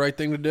 Like, That's the right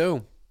thing to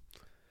do.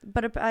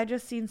 But I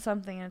just seen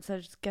something and it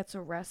says gets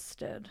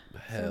arrested.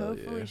 Hell so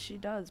hopefully yeah. she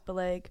does. But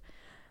like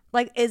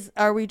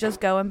are we just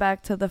going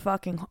back to the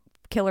fucking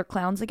killer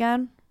clowns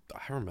again? I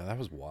remember that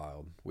was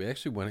wild. We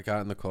actually went and got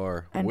in the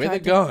car And with a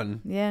tried to-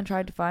 gun Yeah, and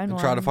tried to find and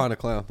one. tried to find a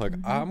clown. Like,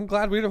 I'm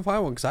glad we didn't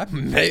find one because I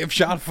may have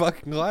shot a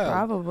fucking clown.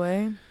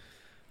 Probably.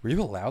 Were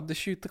you allowed to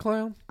shoot the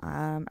clown?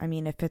 I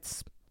mean, if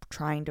it's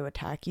trying to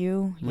attack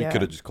you, We yeah.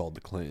 could have just called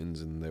the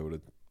Clintons and they would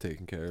have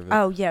taken care of it.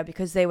 Oh, yeah,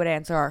 because they would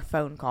answer our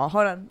phone call.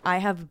 Hold on. I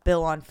have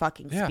Bill on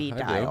fucking Yeah, speed I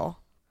do. dial.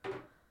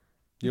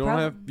 You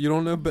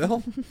don't know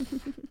Bill?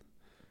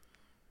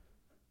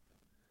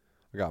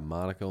 I got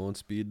Monica on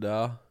speed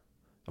dial.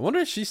 I wonder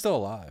if she's still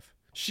alive.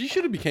 She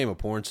should have became a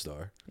porn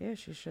star. Yeah,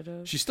 she should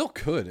have. She still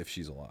could if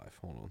she's alive.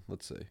 Hold on,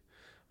 let's see.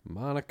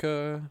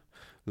 Monica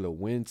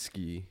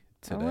Lewinsky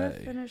I want to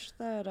today. finish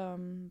that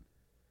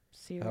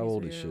series How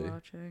old we is were she?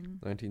 watching.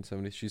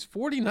 1970. She's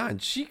 49.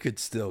 She could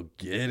still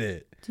get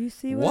it. Do you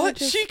see what? I What?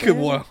 just She could did?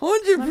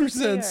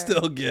 100% her.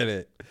 still get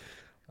it.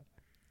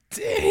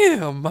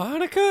 Damn,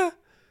 Monica.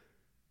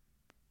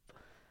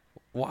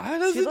 Why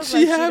doesn't looks she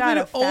like she have got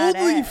an a fat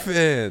ass.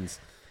 OnlyFans?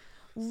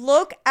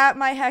 Look at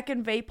my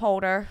heckin' vape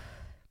holder.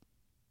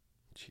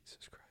 Jesus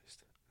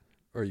Christ.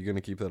 Are you going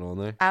to keep that on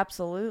there?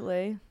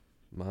 Absolutely.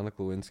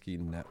 Monica Lewinsky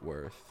net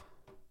worth.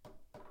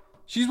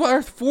 She's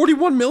worth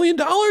 $41 million?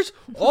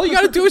 All you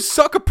got to do is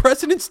suck a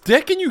president's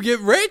dick and you get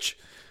rich?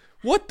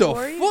 What the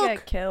Or fuck? you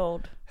get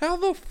killed. How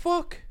the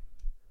fuck?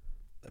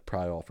 That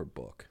probably all for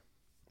book.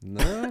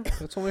 No,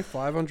 that's only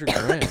 500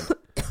 grand.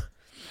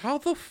 How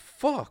the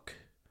fuck?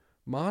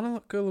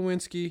 Monica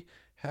Lewinsky,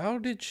 how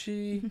did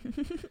she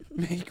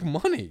make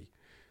money?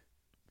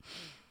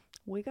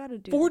 We gotta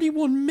do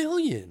 41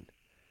 million.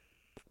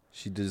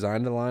 She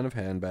designed a line of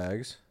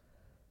handbags.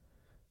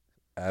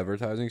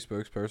 Advertising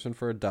spokesperson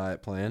for a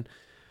diet plan.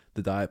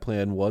 The diet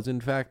plan was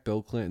in fact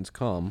Bill Clinton's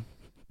cum.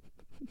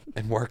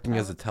 And working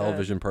as a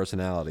television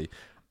personality.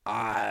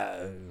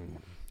 I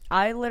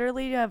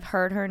literally have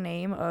heard her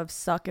name of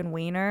Suck and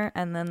Wiener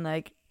and then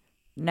like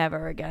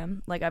never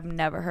again. Like I've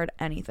never heard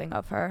anything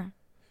of her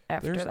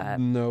after There's that.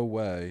 no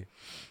way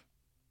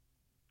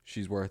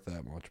she's worth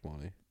that much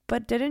money.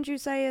 But didn't you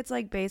say it's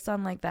like based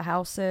on like the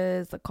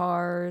houses, the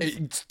cars?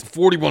 It's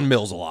 41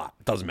 mil's a lot.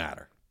 Doesn't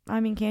matter. I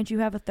mean, can't you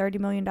have a $30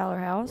 million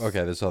house?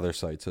 Okay, this other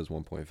site says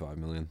 1.5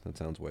 million. That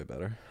sounds way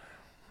better.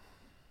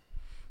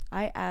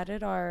 I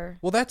added our...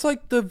 Well, that's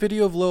like the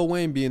video of Lil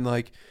Wayne being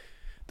like,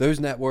 those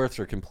net worths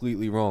are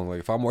completely wrong. Like,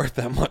 if I'm worth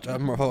that much,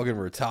 I'm fucking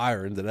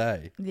retiring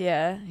today.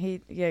 Yeah,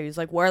 he's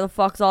like, where the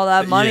fuck's all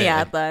that money Yeah.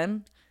 at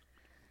then?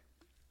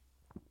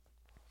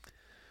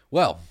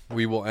 Well,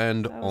 we will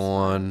end That was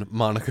on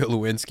Monica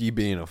Lewinsky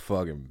being a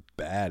fucking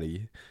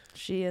baddie.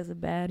 She is a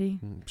baddie.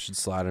 Should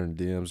slide her in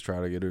DMs, try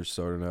to get her to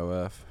start an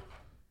OF.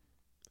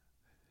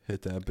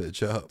 Hit that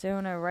bitch up.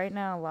 Doing it right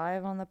now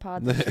live on the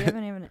pod. Does she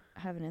even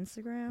have an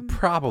Instagram?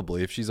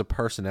 Probably, if she's a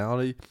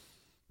personality.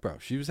 Bro,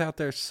 she was out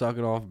there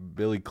sucking off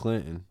Billy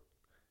Clinton.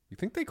 You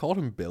think they called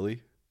him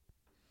Billy?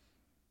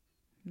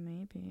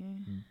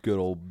 Maybe. Good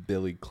old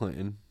Billy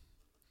Clinton.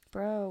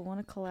 Bro,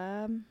 want to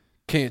collab?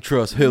 Can't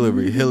trust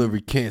Hillary.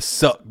 Hillary can't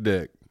suck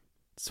dick.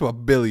 That's why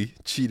Billy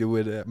cheated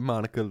with that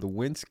Monica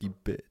Lewinsky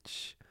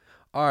bitch.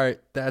 All right,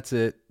 that's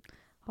it.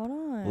 Hold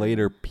on.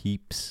 Later,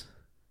 peeps.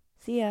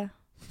 See ya.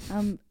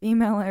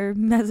 Email or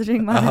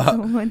messaging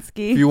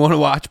Lewinsky. If you want to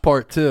watch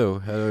part 2,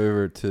 head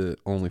over to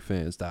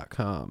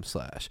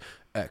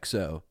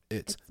onlyfans.com/XO.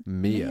 It's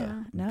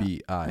Mia, No.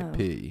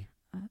 BIP.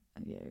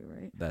 Yeah, you're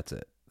right. That's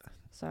it.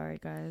 Sorry,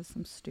 guys.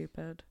 I'm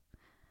stupid.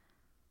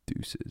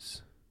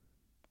 Deuces.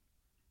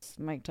 It's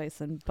Mike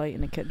Tyson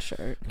biting a kid's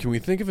shirt. Can we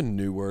think of a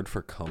new word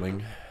for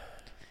coming?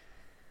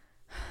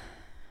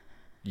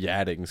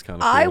 Yatting's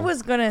kind of cool. I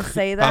was going to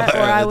say that, or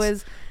I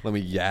was... Let me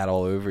yat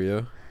all over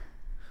you.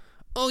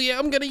 Oh, yeah,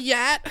 I'm going to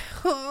yat.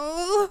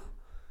 I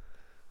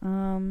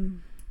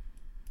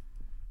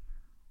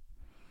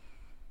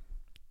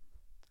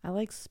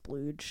like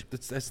splooge.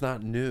 That's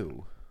not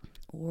new.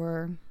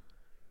 Or...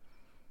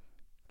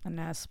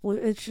 Nah,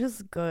 splooge. It's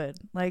just good.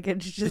 Like,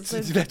 it's just...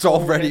 That's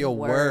already a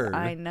word.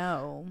 I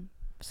know.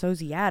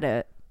 So's yat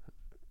it.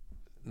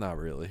 Not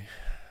really.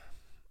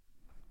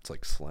 It's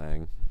like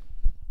slang.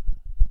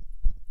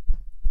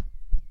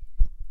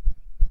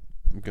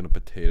 I'm gonna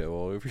potato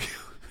all over you.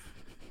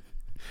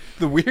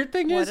 The weird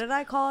thing is... What did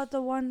I call it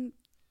the one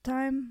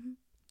time?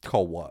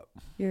 Call what?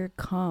 Your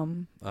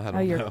cum. I don't know.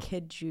 Your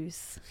kid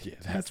juice. Yeah,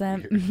 that's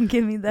weird.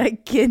 Give me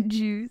that kid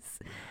juice.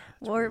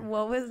 Or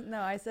what was...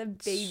 No, I said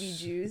baby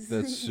juice.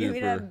 That's super... Give me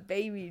that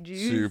baby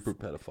juice. Super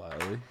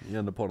pedophile. You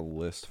end up on a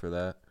list for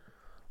that.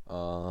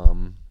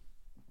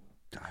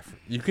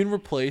 You can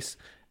replace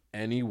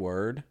any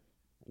word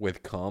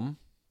with cum,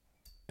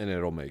 and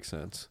it'll make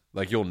sense.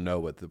 Like, you'll know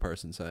what the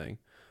person's saying.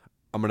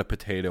 I'm gonna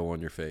potato on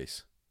your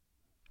face.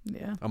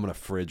 Yeah. I'm gonna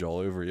fridge all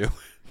over you.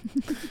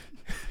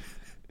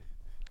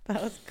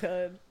 That was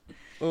good.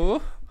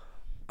 Oh,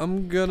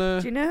 I'm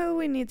gonna... Do you know who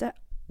we need to...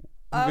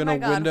 I'm oh my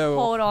God,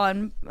 hold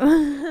on.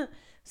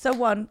 So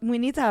 1, we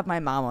need to have my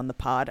mom on the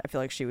pod. I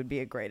feel like she would be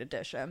a great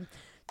addition.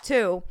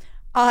 2,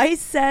 I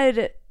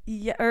said...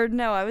 Yeah, or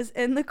no, I was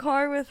in the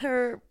car with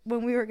her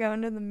when we were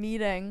going to the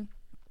meeting,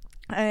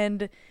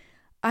 and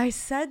I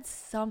said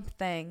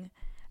something,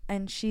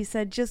 and she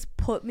said, just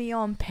put me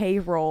on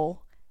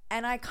payroll.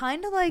 And I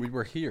kind of like... We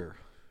were here.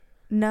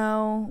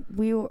 No,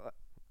 we were...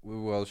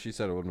 Well, she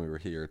said it when we were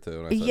here, too.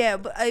 And I said, yeah,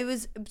 but I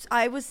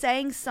was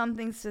saying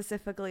something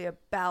specifically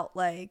about,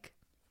 like,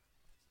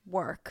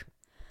 work.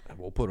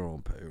 We'll put her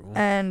on payroll.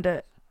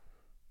 And...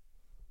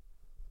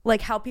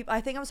 like how people,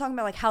 I think I was talking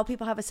about like how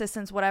people have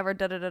assistants, whatever,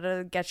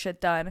 get shit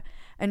done.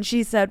 And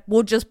she said,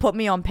 well, just put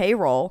me on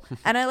payroll.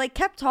 And I like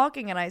kept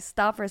talking and I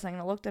stopped for a second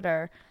and I looked at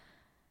her.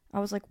 I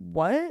was like,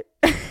 what?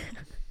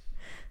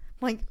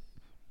 Like,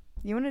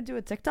 you want to do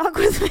a TikTok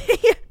with me?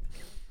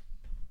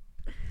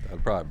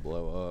 That'd probably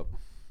blow up.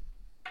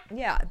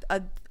 Yeah.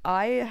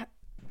 I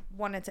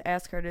wanted to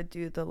ask her to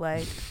do the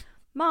like,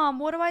 Mom,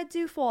 what do I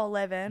do for a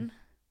living?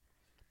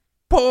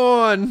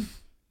 Porn!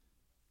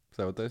 Is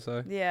that what they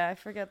say? Yeah, I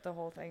forget the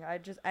whole thing.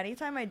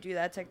 Anytime I do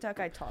that TikTok,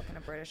 I talk in a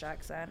British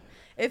accent.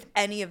 If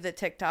any of the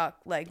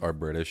TikTok like are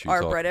British,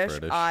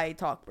 I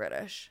talk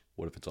British.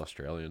 What if it's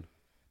Australian?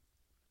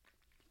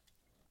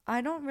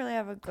 I don't really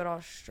have a good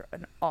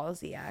an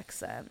Aussie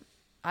accent.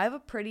 I have a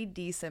pretty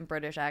decent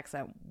British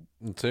accent.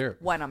 Let's hear it.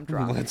 When I'm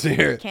drunk. Let's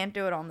hear it. Can't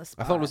do it on the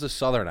spot. I thought it was a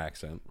Southern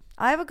accent.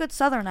 I have a good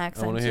Southern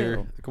accent, I want to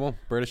hear. Come on,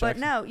 British accent.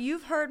 But no,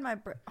 you've heard my...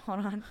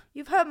 Hold on.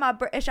 You've heard my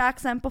British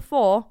accent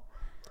before.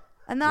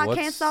 And then I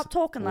can't stop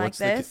talking like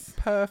this.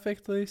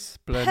 Perfectly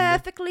splendid.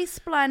 Perfectly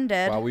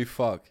splendid. While we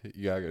fuck,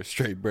 you gotta go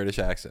straight British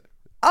accent.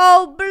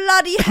 Oh,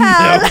 bloody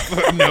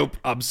hell. Nope,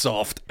 I'm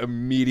soft.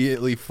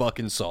 Immediately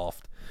fucking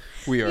soft.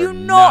 We are you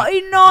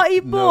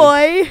naughty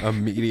boy. No,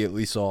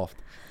 immediately soft.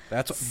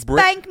 That's what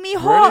Spank me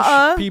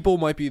harder. British people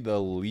might be the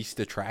least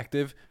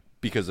attractive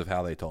because of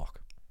how they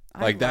talk.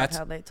 Like, that's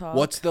how they talk.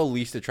 What's the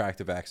least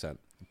attractive accent?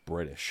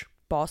 British.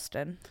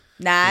 Boston.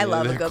 Nah, I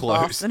love a good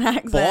close. Boston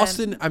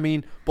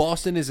accent.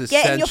 Boston is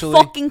essentially... Get in your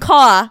fucking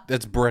car.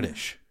 That's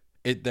British.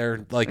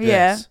 They're like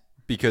this.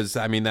 Because,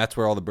 that's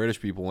where all the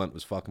British people went,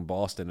 was fucking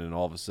Boston, and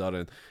all of a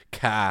sudden,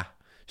 shut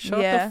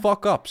the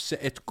fuck up.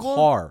 It's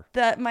car.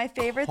 My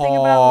favorite thing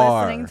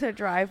about listening to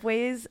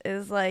Driveways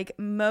is, like,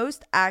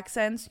 most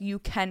accents you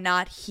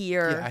cannot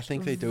hear Yeah, I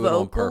think they do vocally. it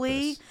on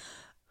purpose.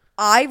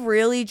 I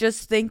really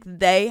just think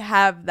they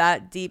have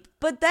that deep.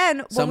 But then,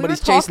 when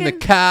somebody's chasing the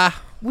car.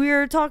 We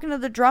were talking to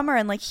the drummer,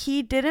 and like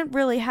he didn't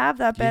really have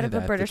that bad of a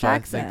British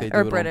accent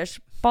or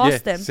British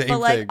Boston. Yeah, same but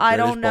like thing. I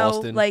British don't know,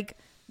 Boston. like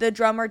the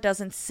drummer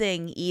doesn't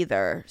sing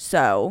either,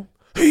 so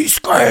he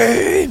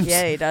screams.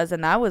 Yeah, he does,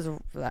 and that was.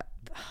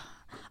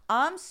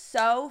 I'm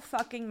so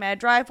fucking mad.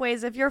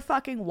 Driveways, if you're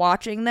fucking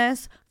watching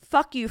this,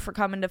 fuck you for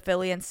coming to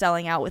Philly and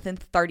selling out within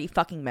 30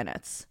 fucking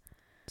minutes.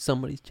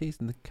 Somebody's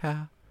chasing the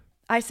car.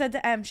 I said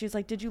to Em, she's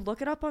like, did you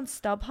look it up on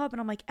StubHub?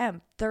 And I'm like,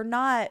 Em, they're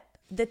not.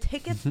 The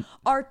tickets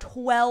are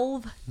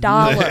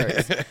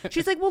 $12.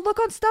 She's like, well, look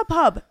on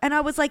StubHub. And I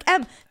was like,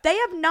 Em, they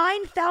have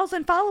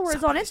 9,000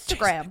 followers on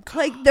Instagram.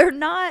 Like, they're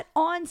not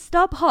on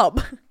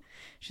StubHub.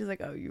 She's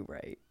like, oh, you're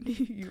right.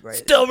 You're right.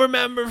 Still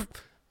remember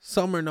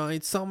summer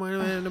nights, somewhere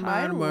in the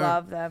I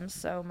love them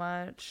so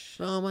much.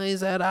 Somebody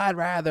said I'd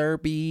rather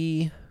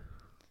be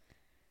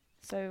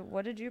So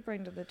what did you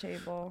bring to the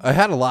table? I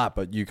had a lot,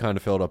 but you kind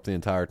of filled up the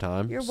entire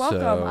time. You're welcome.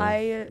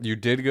 So you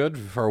did good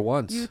for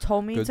once. You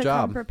told me good to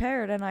job. come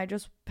prepared, and I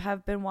just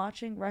have been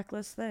watching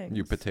Reckless Things.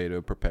 You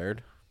potato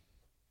prepared.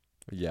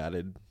 Yat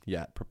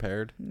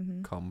prepared.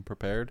 Mm-hmm. Come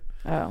prepared.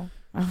 Oh.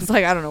 I was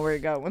like, I don't know where you're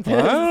going with this.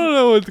 I don't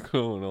know what's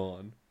going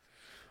on.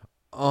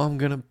 I'm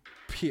going to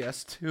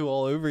PS2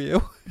 all over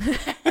you.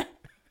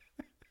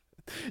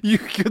 You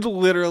could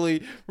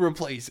literally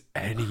replace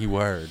any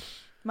word.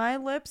 My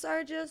lips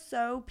are just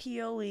so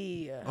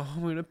peely. Oh,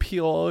 I'm going to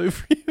peel all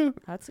over you.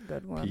 That's a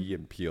good one. Pee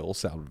and peel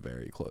sound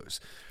very close.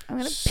 I'm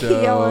going to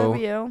pee all over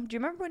you. Do you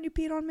remember when you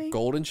peed on me?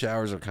 Golden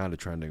showers are kind of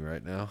trending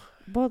right now.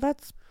 Well,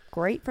 that's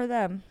great for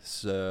them.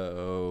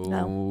 So...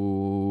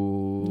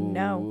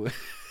 No.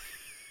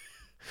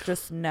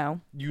 Just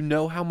no. You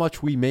know how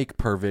much we make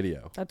per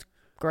video. That's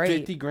great.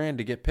 50 grand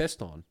to get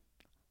pissed on.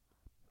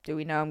 Do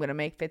we know I'm going to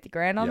make 50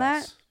 grand on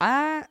Yes.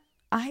 that?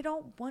 I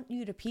don't want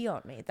you to pee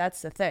on me.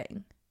 That's the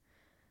thing.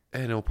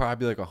 And it'll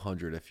probably be like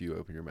 100 if you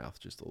open your mouth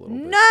just a little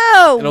bit.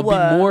 No! It'll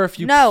be more if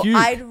you No, puke.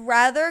 I'd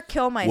rather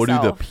kill myself. What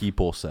do the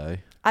people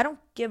say? I don't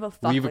give a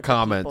fuck. Leave a what the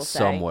comment people say.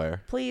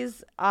 somewhere.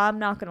 Please, I'm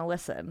not going to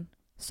listen.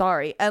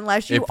 Sorry.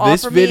 Unless you If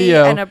this offer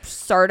video- me an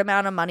absurd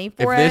amount of money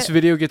for If it. this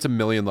video gets 1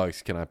 million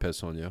likes, can I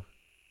piss on you?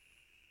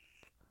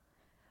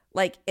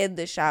 Like in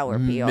the shower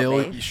pee on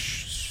me.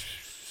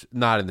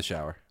 Not in the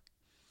shower.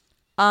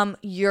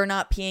 You're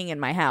not peeing in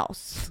my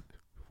house.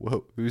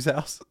 Whoa, whose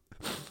house?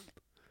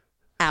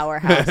 Our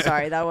house.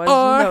 Sorry, that was,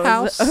 Our that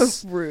was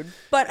house. rude.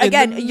 But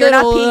again, you're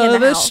not peeing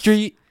in the house.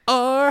 Street.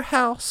 Our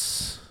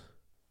house.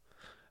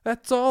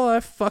 That's all I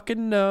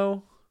fucking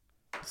know.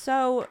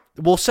 So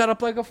We'll set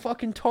up like a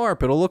fucking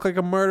tarp. It'll look like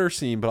a murder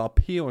scene, but I'll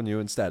pee on you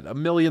instead.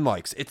 1 million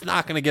likes. It's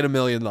not going to get 1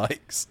 million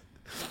likes.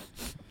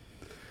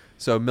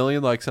 So 1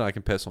 million likes and I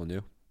can piss on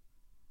you.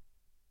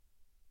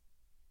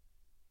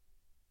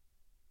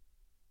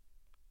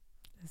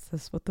 is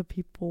this what the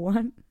people want?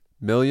 1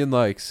 million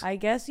likes. I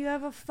guess you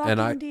have a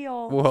fucking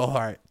deal. Well, all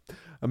right.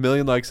 1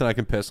 million likes and I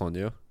can piss on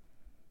you.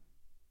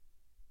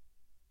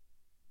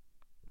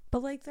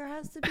 But like there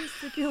has to be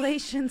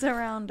stipulations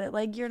around it.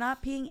 Like you're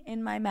not peeing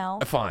in my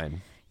mouth.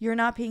 Fine. You're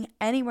not peeing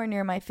anywhere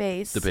near my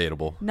face.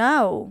 Debatable.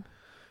 No.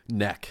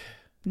 Neck.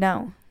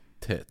 No.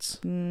 Tits.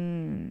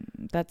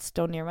 That's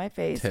still near my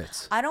face.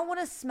 Tits. I don't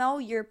want to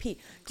smell your pee.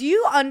 Do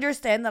you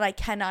understand that I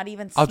cannot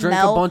even smell I'll drink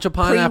a bunch of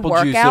pineapple juice.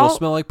 pre-workout? It'll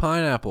smell like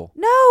pineapple.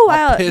 No,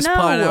 I'll piss no.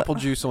 pineapple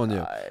juice on you.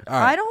 All right.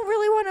 I don't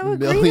really want to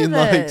agree to Million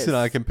this. likes and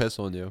I can piss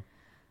on you.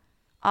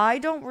 I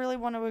don't really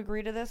want to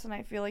agree to this, and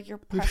I feel like you're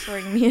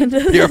pressuring me into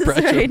Peer this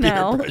pressure, right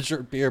now.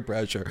 peer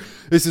pressure.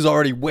 This is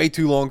already way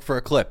too long for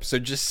a clip, so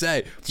just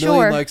say, Sure.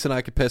 million likes and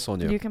I can piss on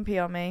you. You can pee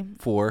on me.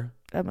 For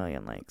 1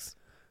 million likes.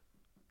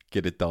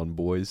 get it done,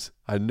 boys.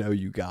 I know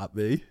you got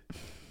me.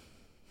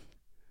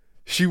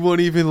 She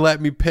wouldn't even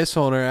let me piss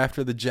on her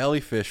after the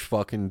jellyfish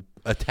fucking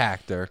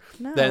attacked her.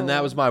 No. Then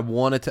that was my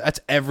one attack. That's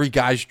every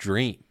guy's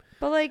dream.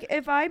 But like,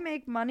 if I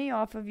make money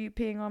off of you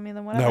peeing on me,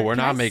 then whatever. No, we're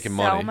Can not I making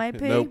sell money. My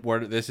pee? Nope,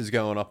 this is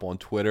going up on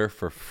Twitter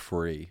for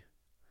free.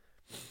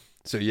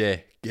 So yeah,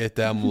 get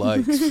them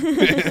likes.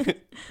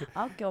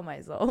 I'll kill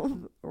myself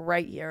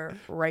right here,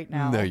 right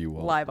now. No, you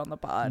won't. Live on the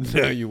pod.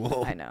 No, you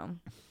won't. I know.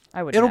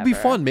 I would. It'll be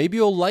never. fun. Maybe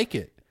you'll like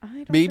it. I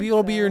don't Maybe think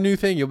it'll be your so. new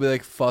thing. You'll be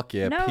like, fuck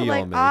yeah, No, pee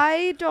like on me.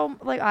 I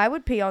don't like. I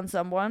would pee on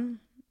someone.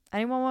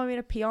 Anyone want me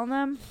to pee on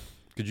them?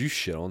 Could you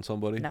shit on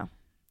somebody? No.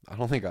 I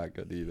don't think I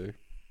could either.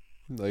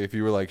 Like if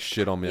you were like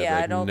shit on me, Yeah,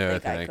 I I'd be don't like, no,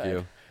 think I thank could.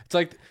 you. It's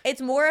like It's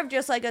more of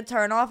just like a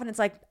turn off, and it's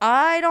like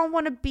I don't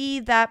want to be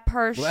that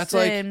person that's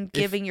like if-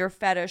 giving your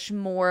fetish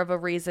more of a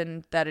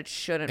reason that it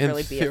shouldn't in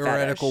really be a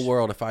theoretical fetish.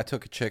 world, if I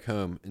took a chick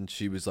home and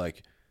she was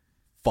like,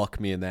 fuck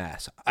me in the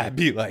ass, I'd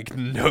be like,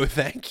 no,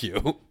 thank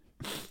you.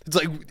 It's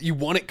like you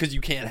want it because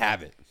you can't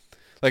have it.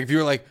 Like if you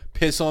were like,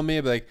 piss on me,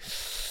 I'd be like,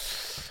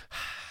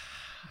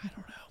 I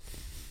don't know.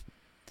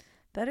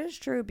 That is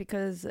true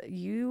because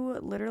you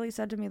literally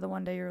said to me the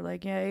one day, you're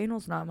like, yeah,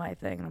 anal's not my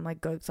thing. And I'm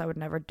like, good, 'cause I would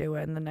never do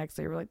it. And the next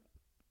day you were like,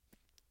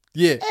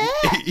 Yeah,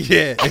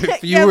 yeah.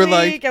 If you were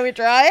like, can we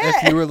try it?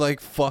 if you were like,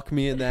 fuck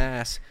me in the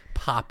ass,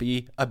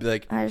 Poppy, I'd be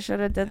like, I should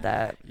have did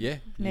that. yeah,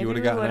 Maybe you would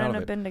we have gotten wouldn't out of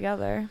have it. been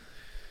together.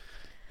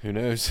 Who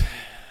knows?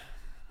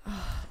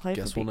 Life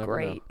Guess would be we'll never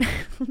great.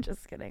 I'm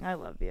just kidding. I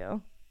love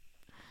you.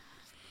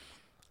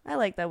 I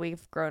like that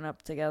we've grown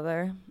up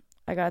together.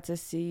 I got to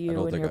see I you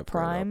don't in think your I've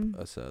grown prime.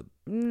 up. I said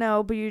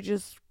No, but you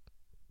just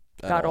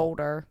at got all.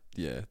 older.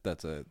 Yeah,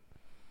 that's it.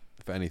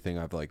 If anything,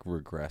 I've like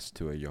regressed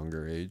to a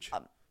younger age.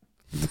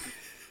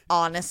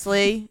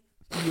 Honestly,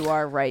 you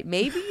are right.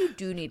 Maybe you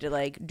do need to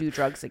like do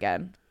drugs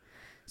again.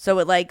 So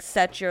it like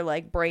sets your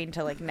like brain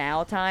to like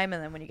now time,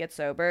 and then when you get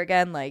sober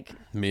again, like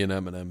Me and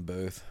Eminem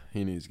both.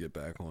 He needs to get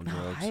back on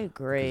drugs. I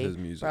agree, His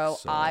music bro.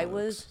 I sucks.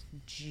 was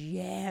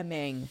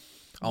jamming.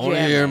 I want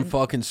to hear him jamming.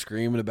 fucking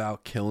screaming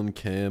about killing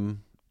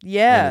Kim and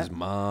Yeah. his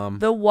mom.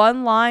 The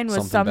one line was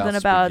Something something about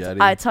about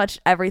spaghetti. I touched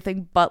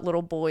everything but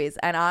little boys,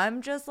 and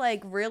I'm just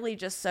like really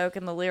just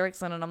soaking the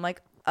lyrics in, and I'm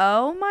like,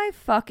 oh my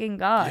fucking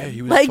god, Yeah,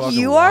 he was like fucking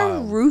you are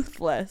wild.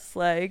 ruthless,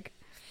 like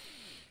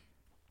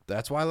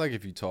That's why, like,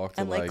 if you talk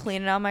to and like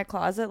cleaning out my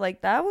closet,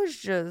 like that was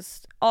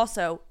just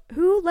also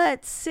who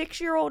let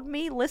 6-year-old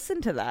me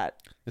listen to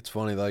that? It's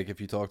funny, like if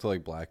you talk to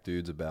like black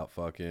dudes about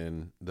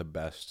fucking the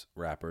best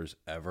rappers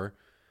ever,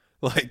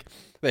 like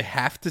they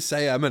have to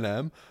say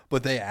Eminem,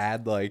 but they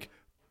add like,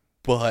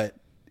 but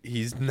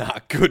he's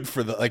not good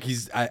for the like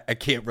I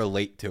can't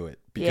relate to it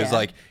because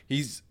like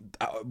he's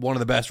one of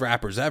the best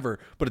rappers ever,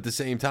 but at the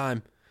same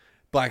time,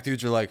 black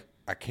dudes are like,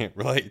 I can't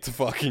relate to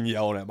fucking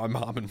yelling at my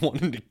mom and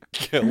wanting to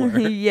kill her.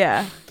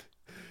 Yeah.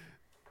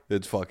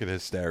 It's fucking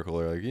hysterical.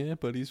 They're like, yeah,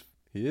 but he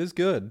is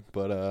good,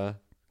 but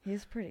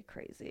he's pretty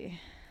crazy.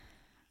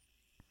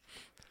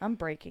 I'm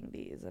breaking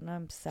these and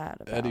I'm sad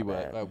about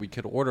anyway, it. We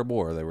could order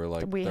more. They were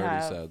like 30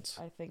 cents.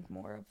 I think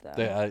more of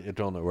them. I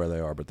don't know where they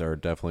are, but there are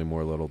definitely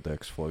more little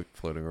dicks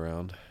floating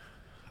around.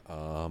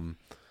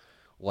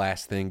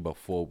 Last thing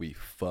before we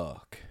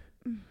fuck.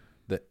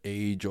 The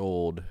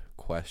age-old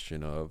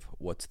question of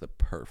what's the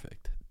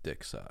perfect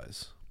dick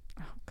size?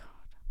 Oh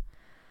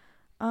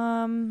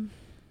God.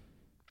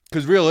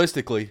 Because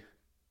realistically,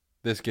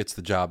 this gets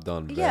the job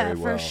done very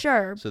well. Yeah, for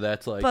sure. So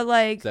that's like, but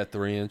like, is that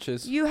 3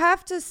 inches? You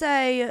have to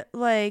say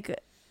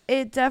like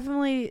it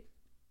definitely.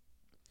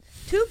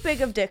 Too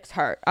big of dicks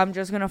hurt. I'm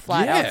just gonna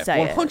flat out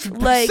say 100%.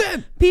 It. Like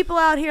people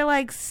out here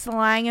like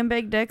slanging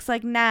big dicks.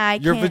 Like nah,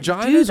 Your can't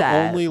vagina do is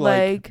that. only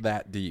like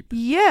that deep.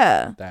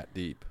 Yeah. That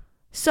deep.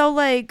 So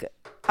like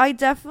I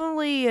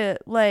definitely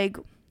like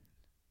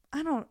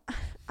I don't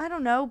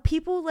know.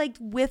 People like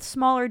with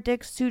smaller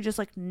dicks too just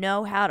like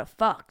know how to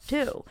fuck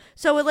too.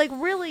 So it like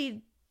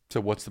really. So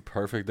what's the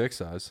perfect dick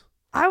size?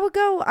 I would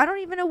go. I don't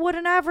even know what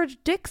an average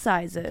dick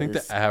size is. I think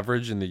the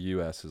average in the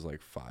U.S. is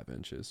like 5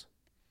 inches.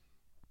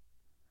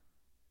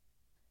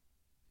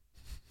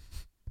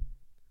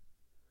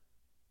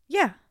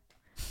 Yeah,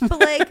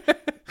 but like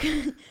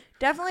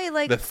definitely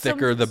like the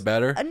thicker the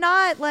better.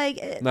 Not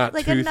like not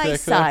like too a nice thick,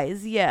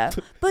 size. Yeah,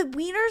 but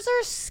wieners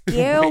are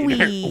scary.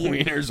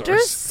 Wieners They're are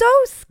so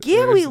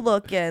scary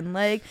looking.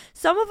 Like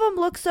some of them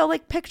look so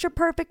like picture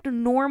perfect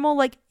and normal.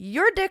 Like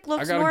your dick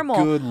looks I got normal.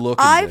 A good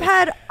looking I've dick.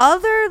 had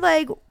other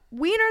like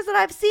wieners that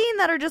I've seen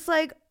that are just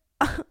like,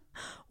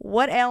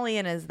 what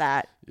alien is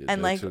that? Yeah,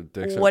 and like,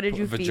 what did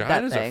you feed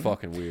that thing? Vaginas are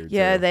fucking weird.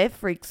 Yeah, too. that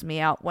freaks me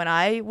out. When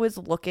I was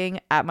looking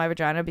at my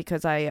vagina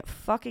because I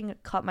fucking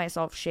cut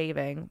myself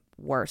shaving,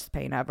 worst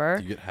pain ever.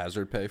 Do you get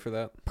hazard pay for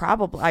that?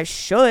 Probably. I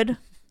should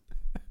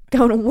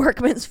go to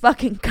workman's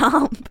fucking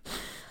comp.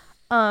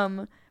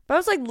 But I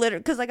was like literally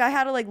because like I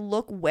had to like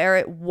look where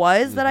it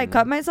was that I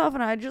cut myself,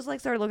 and I just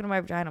like started looking at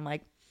my vagina. I'm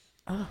like,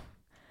 oh,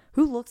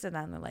 who looks at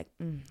that? And they're like,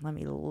 let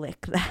me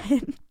lick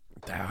that.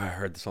 I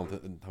heard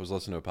something. I was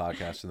listening to a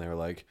podcast, and they were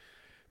like,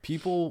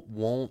 people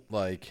won't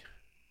like.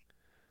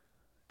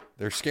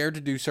 They're scared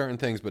to do certain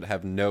things, but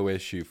have no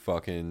issue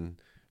fucking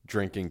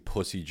drinking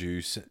pussy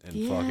juice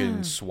and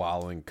fucking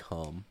swallowing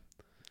cum.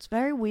 It's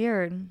very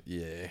weird.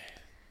 Yeah.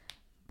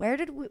 How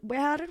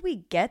did we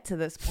get to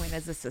this point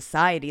as a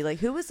society? Like,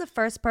 who was the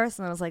first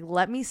person that was like,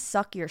 let me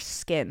suck your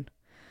skin?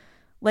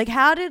 Like,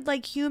 how did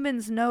like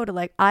humans know to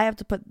like, I have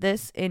to put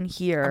this in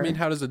here? I mean,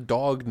 how does a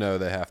dog know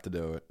they have to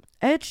do it?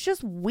 It's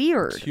just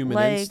weird. It's human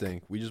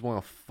instinct. We just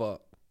want to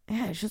fuck.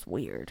 Yeah, it's just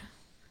weird.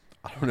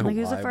 I don't know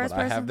like, why, but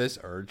I have this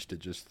urge to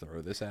just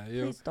throw this at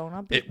you. Please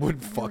don't. It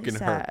would really fucking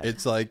hurt.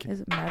 It's like...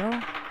 Is it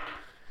metal?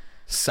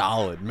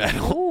 Solid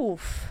metal.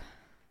 Oof.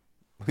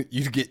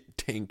 You'd get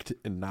tanked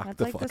and knocked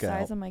the fuck out. That's like the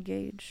size of my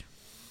gauge.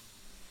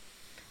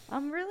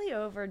 I'm really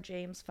over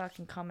James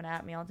fucking coming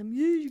at me all the time.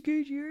 Yeah, your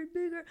gauge ear is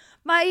bigger.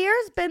 My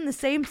ear's been the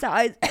same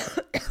size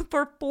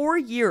for 4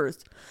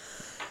 years.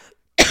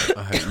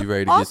 You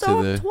ready to also, get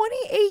to the... I'm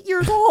 28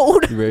 years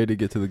old. You ready to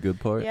get to the good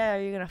part? Yeah,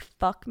 are you going to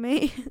fuck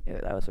me? Ew,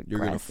 that was aggressive. You're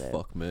going to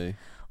fuck me.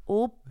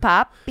 Oh,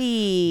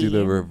 papi. Do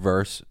the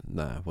reverse...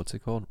 Nah, what's it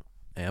called?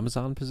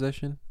 Amazon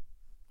position?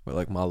 Where,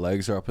 like, my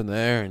legs are up in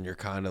there and you're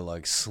kind of,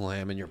 like,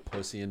 slamming your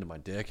pussy into my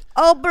dick.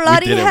 Oh, bloody hell.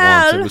 We did it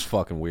once. It was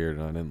fucking weird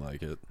and I didn't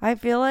like it. I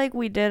feel like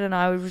we did and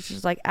I was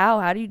just like, ow,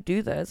 how do you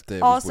do this?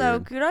 Also,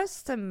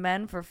 kudos to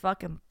men for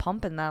fucking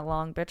pumping that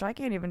long, bitch. I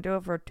can't even do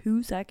it for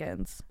 2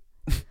 seconds.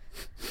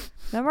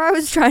 Remember I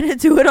was trying to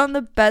do it on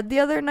the bed the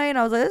other night and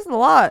I was like, this is a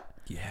lot.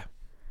 Yeah.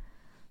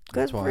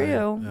 Good for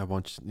you. I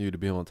want you to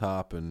be on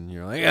top and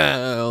you're like,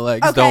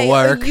 legs don't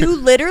work. You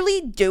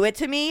literally do it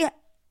to me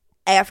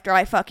after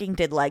I fucking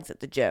did legs at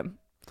the gym.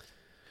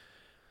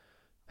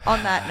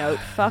 On that note,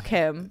 fuck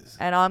him.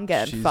 And I'm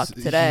getting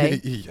fucked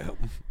today.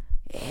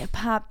 Yeah,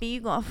 Poppy,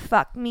 you gonna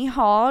fuck me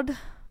hard?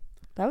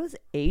 That was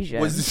Asian.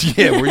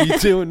 Were you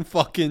doing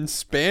fucking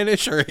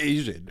Spanish or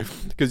Asian?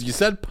 Because you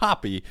said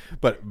Poppy,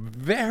 but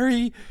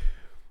very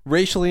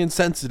racially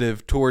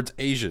insensitive towards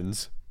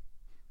Asians.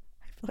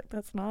 I feel like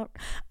that's not...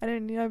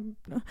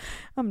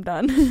 I'm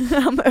done.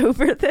 I'm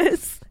over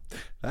this.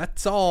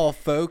 That's all,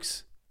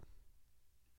 folks.